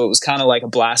kids. So it was kind of like a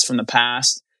blast from the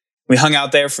past. We hung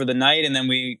out there for the night, and then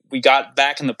we got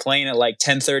back in the plane at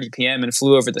 10:30 p.m. and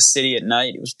flew over the city at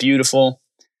night. It was beautiful.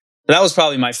 But that was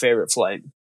probably my favorite flight.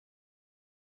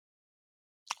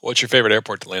 What's your favorite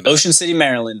airport to land at? Ocean City,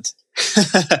 Maryland.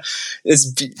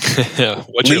 What's your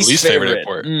least favorite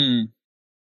airport?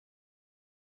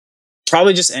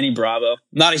 Probably just any Bravo.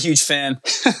 Not a huge fan.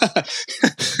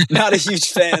 Not a huge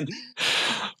fan.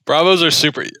 Bravos are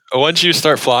super. Once you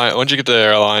start flying, once you get to the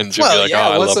airlines, you'll be like,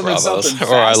 I love Bravos.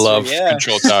 Or I love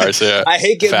control towers. Yeah. I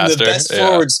hate getting the best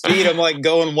forward speed. I'm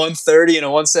going 130 and a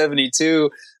 172.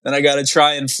 Then I got to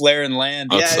try and flare and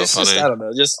land. That's it's so funny. just, I don't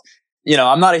know. Just,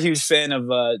 I'm not a huge fan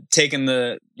of taking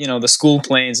the school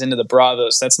planes into the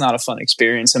Bravos. That's not a fun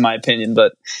experience in my opinion.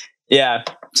 But yeah,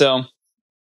 so.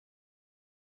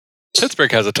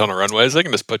 Pittsburgh has a ton of runways. They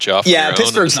can just put you off. Yeah, on your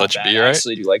Pittsburgh's own and not just bad. let you be, right? I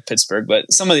actually do like Pittsburgh,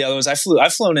 but some of the other ones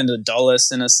I've flown into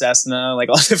Dulles in a Cessna,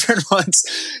 all different ones.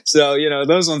 So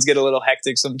those ones get a little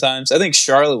hectic sometimes. I think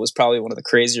Charlotte was probably one of the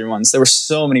crazier ones. There were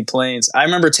so many planes. I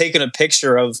remember taking a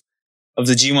picture of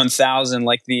the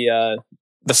G1000,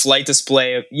 the flight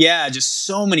display. Yeah, just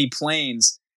so many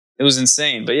planes. It was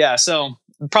insane. But yeah, so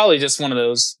probably just one of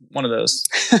those.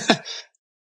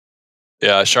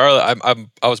 Yeah, Charlotte.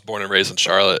 I was born and raised in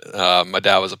Charlotte. My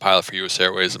dad was a pilot for U.S.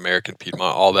 Airways, American,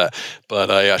 Piedmont, all that. But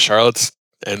yeah, Charlotte's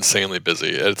insanely busy.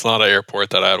 It's not an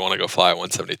airport that I'd want to go fly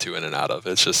 172 in and out of.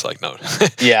 It's just no.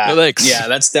 Yeah, no thanks. Yeah,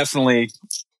 that's definitely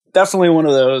one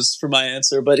of those for my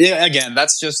answer. But yeah, again,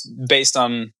 that's just based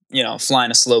on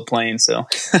flying a slow plane. So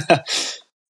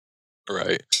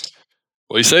right.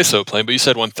 Well, you say so, plane, but you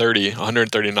said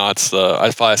 130 knots.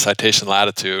 I fly a Citation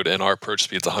Latitude, and our approach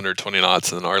speed is 120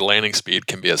 knots, and our landing speed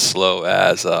can be as slow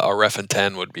as our Refin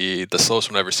 10 would be. The slowest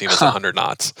one I've ever seen is 100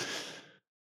 knots.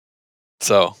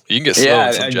 So you can get slow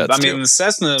in some jets, I mean, the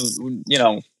Cessna,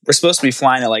 we're supposed to be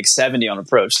flying at 70 on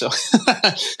approach, so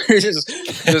you're just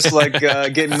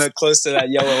getting close to that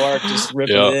yellow arc, just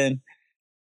ripping it in.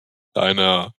 I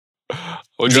know.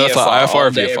 Would you fly IFR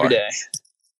or VFR? Every day.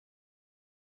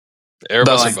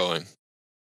 Airbus or Boeing?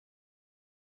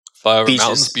 Fly over Beaches.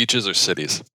 mountains, beaches, or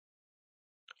cities?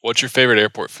 What's your favorite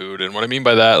airport food? And what I mean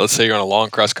by that, let's say you're on a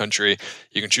long cross country,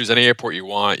 you can choose any airport you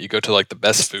want. You go to the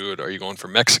best food. Are you going for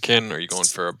Mexican? Are you going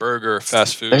for a burger,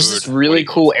 fast food? There's this really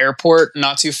cool airport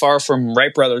not too far from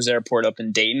Wright Brothers Airport up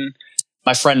in Dayton.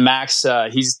 My friend Max,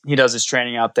 he does his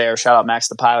training out there. Shout out Max,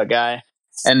 the pilot guy.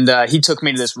 And he took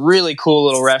me to this really cool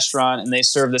little restaurant, and they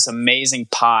served this amazing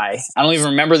pie. I don't even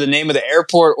remember the name of the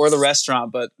airport or the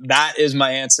restaurant, but that is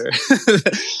my answer.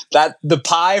 That the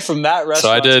pie from that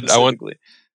restaurant. So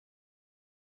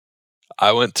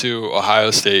I went to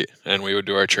Ohio State, and we would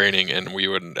do our training, and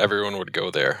everyone would go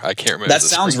there. I can't remember. That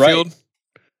sounds right.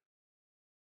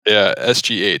 Yeah,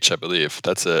 SGH, I believe.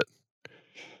 That's it.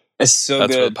 It's so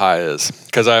That's good. where the pie is.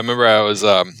 Because I remember I was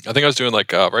doing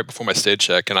like right before my stage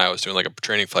check, and I was doing like a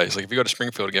training flight. He's like, if you go to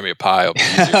Springfield and give me a pie, it'll be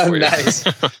easier for you. Nice.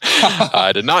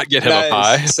 I did not get him a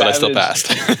pie, but I still passed.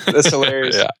 That's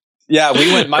hilarious. Yeah,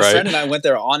 we went. My friend and I went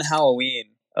there on Halloween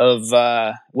of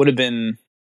would have been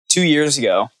 2 years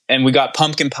ago, and we got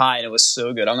pumpkin pie, and it was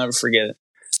so good. I'll never forget it.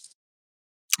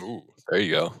 Ooh, there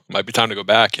you go. Might be time to go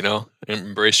back.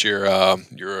 Embrace your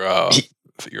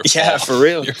yeah, for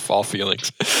real. Your fall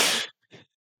feelings.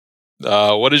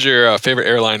 What is your favorite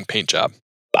airline paint job?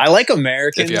 I like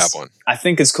Americans. If you have one. I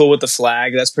think it's cool with the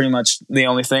flag. That's pretty much the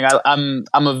only thing. I'm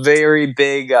a very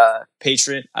big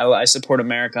patriot. I support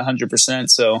America 100%.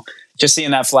 So just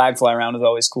seeing that flag fly around is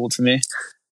always cool to me.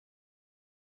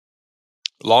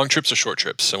 Long trips or short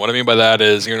trips? And what I mean by that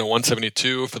is you're in a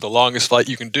 172 for the longest flight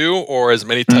you can do, or as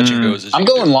many touch and goes as you can. I'm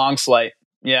going long flight.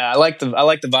 Yeah, I like the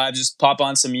vibe. Just pop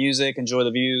on some music, enjoy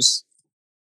the views.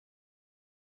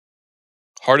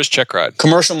 Hardest check ride?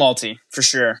 Commercial multi, for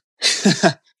sure.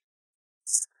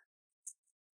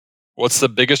 What's the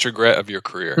biggest regret of your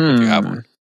career, if you have one?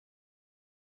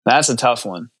 That's a tough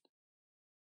one.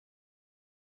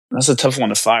 That's a tough one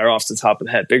to fire off the top of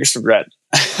the head. Biggest regret.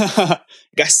 I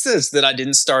guess this that I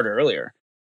didn't start earlier.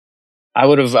 I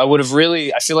would have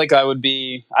really, I feel like I'd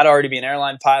already be an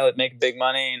airline pilot, making big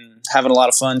money and having a lot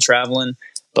of fun traveling.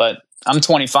 But I'm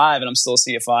 25 and I'm still a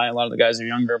CFI. A lot of the guys are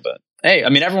younger, but hey, I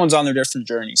mean, everyone's on their different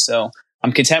journey. So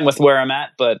I'm content with where I'm at.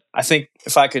 But I think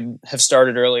if I could have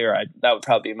started earlier, that would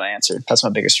probably be my answer. That's my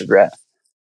biggest regret.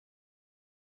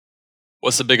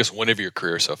 What's the biggest win of your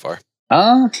career so far?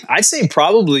 I'd say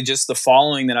probably just the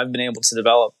following that I've been able to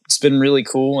develop. It's been really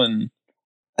cool, and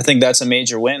I think that's a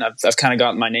major win. I've kind of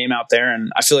gotten my name out there, and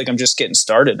I feel like I'm just getting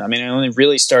started. I mean, I only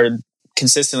really started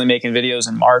consistently making videos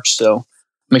in March, so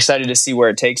I'm excited to see where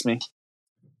it takes me.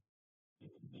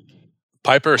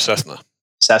 Piper or Cessna?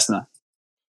 Cessna.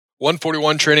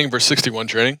 141 training versus 61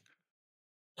 training?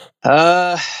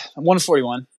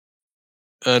 141.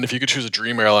 And if you could choose a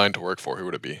dream airline to work for, who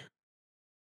would it be?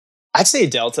 I'd say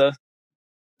Delta.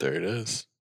 There it is.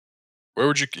 Where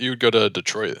would you would go to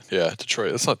Detroit? Yeah, Detroit.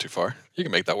 That's not too far. You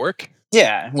can make that work.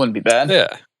 Yeah, it wouldn't be bad.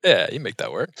 Yeah, you make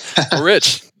that work. Well,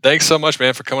 Rich, thanks so much,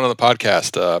 man, for coming on the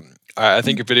podcast. I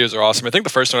think your videos are awesome. I think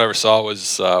the first one I ever saw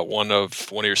was one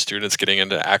of your students getting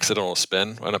into an accidental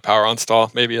spin on a power on stall.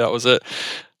 Maybe that was it,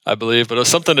 I believe. But it was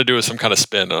something to do with some kind of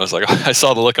spin. And I was like, I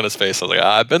saw the look on his face. I was like,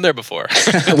 I've been there before.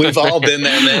 We've all been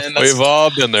there, man. We've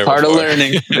all been there part before. Part of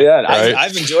learning. Yeah, right?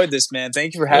 I've enjoyed this, man.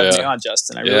 Thank you for having me on,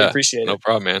 Justin. I really appreciate it. No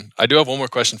problem, man. I do have one more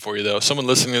question for you, though. Someone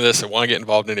listening to this and want to get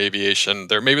involved in aviation,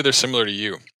 maybe they're similar to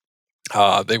you.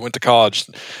 They went to college,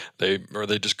 they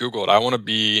just Googled, I want to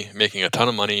be making a ton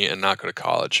of money and not go to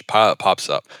college. Pilot pops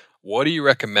up. What do you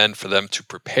recommend for them to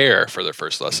prepare for their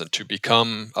first lesson, to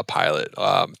become a pilot,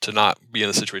 to not be in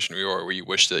the situation you are where you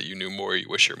wish that you knew more, you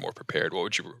wish you're more prepared? What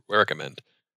would you recommend?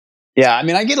 Yeah, I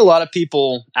mean, I get a lot of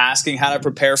people asking how to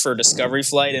prepare for a discovery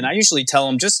flight, and I usually tell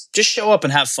them just show up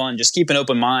and have fun. Just keep an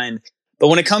open mind. But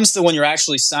when it comes to when you're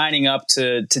actually signing up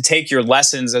to take your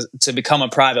lessons to become a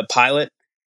private pilot,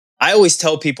 I always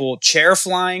tell people chair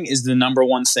flying is the number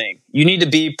one thing. You need to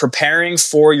be preparing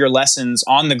for your lessons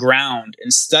on the ground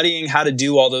and studying how to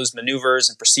do all those maneuvers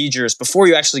and procedures before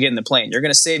you actually get in the plane. You're going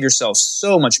to save yourself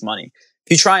so much money.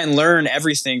 If you try and learn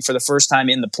everything for the first time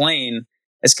in the plane,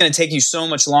 it's going to take you so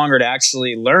much longer to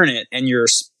actually learn it. And you're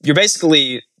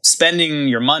basically spending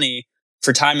your money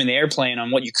for time in the airplane on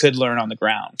what you could learn on the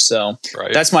ground. So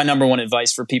That's my number one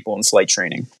advice for people in flight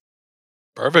training.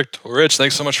 Perfect. Well, Rich,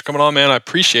 thanks so much for coming on, man. I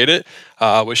appreciate it.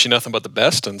 Wish you nothing but the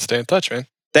best and stay in touch, man.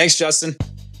 Thanks, Justin.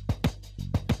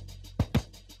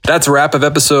 That's a wrap of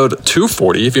episode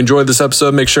 240. If you enjoyed this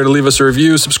episode, make sure to leave us a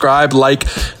review, subscribe, like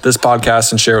this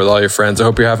podcast, and share it with all your friends. I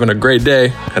hope you're having a great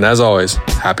day. And as always,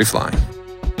 happy flying.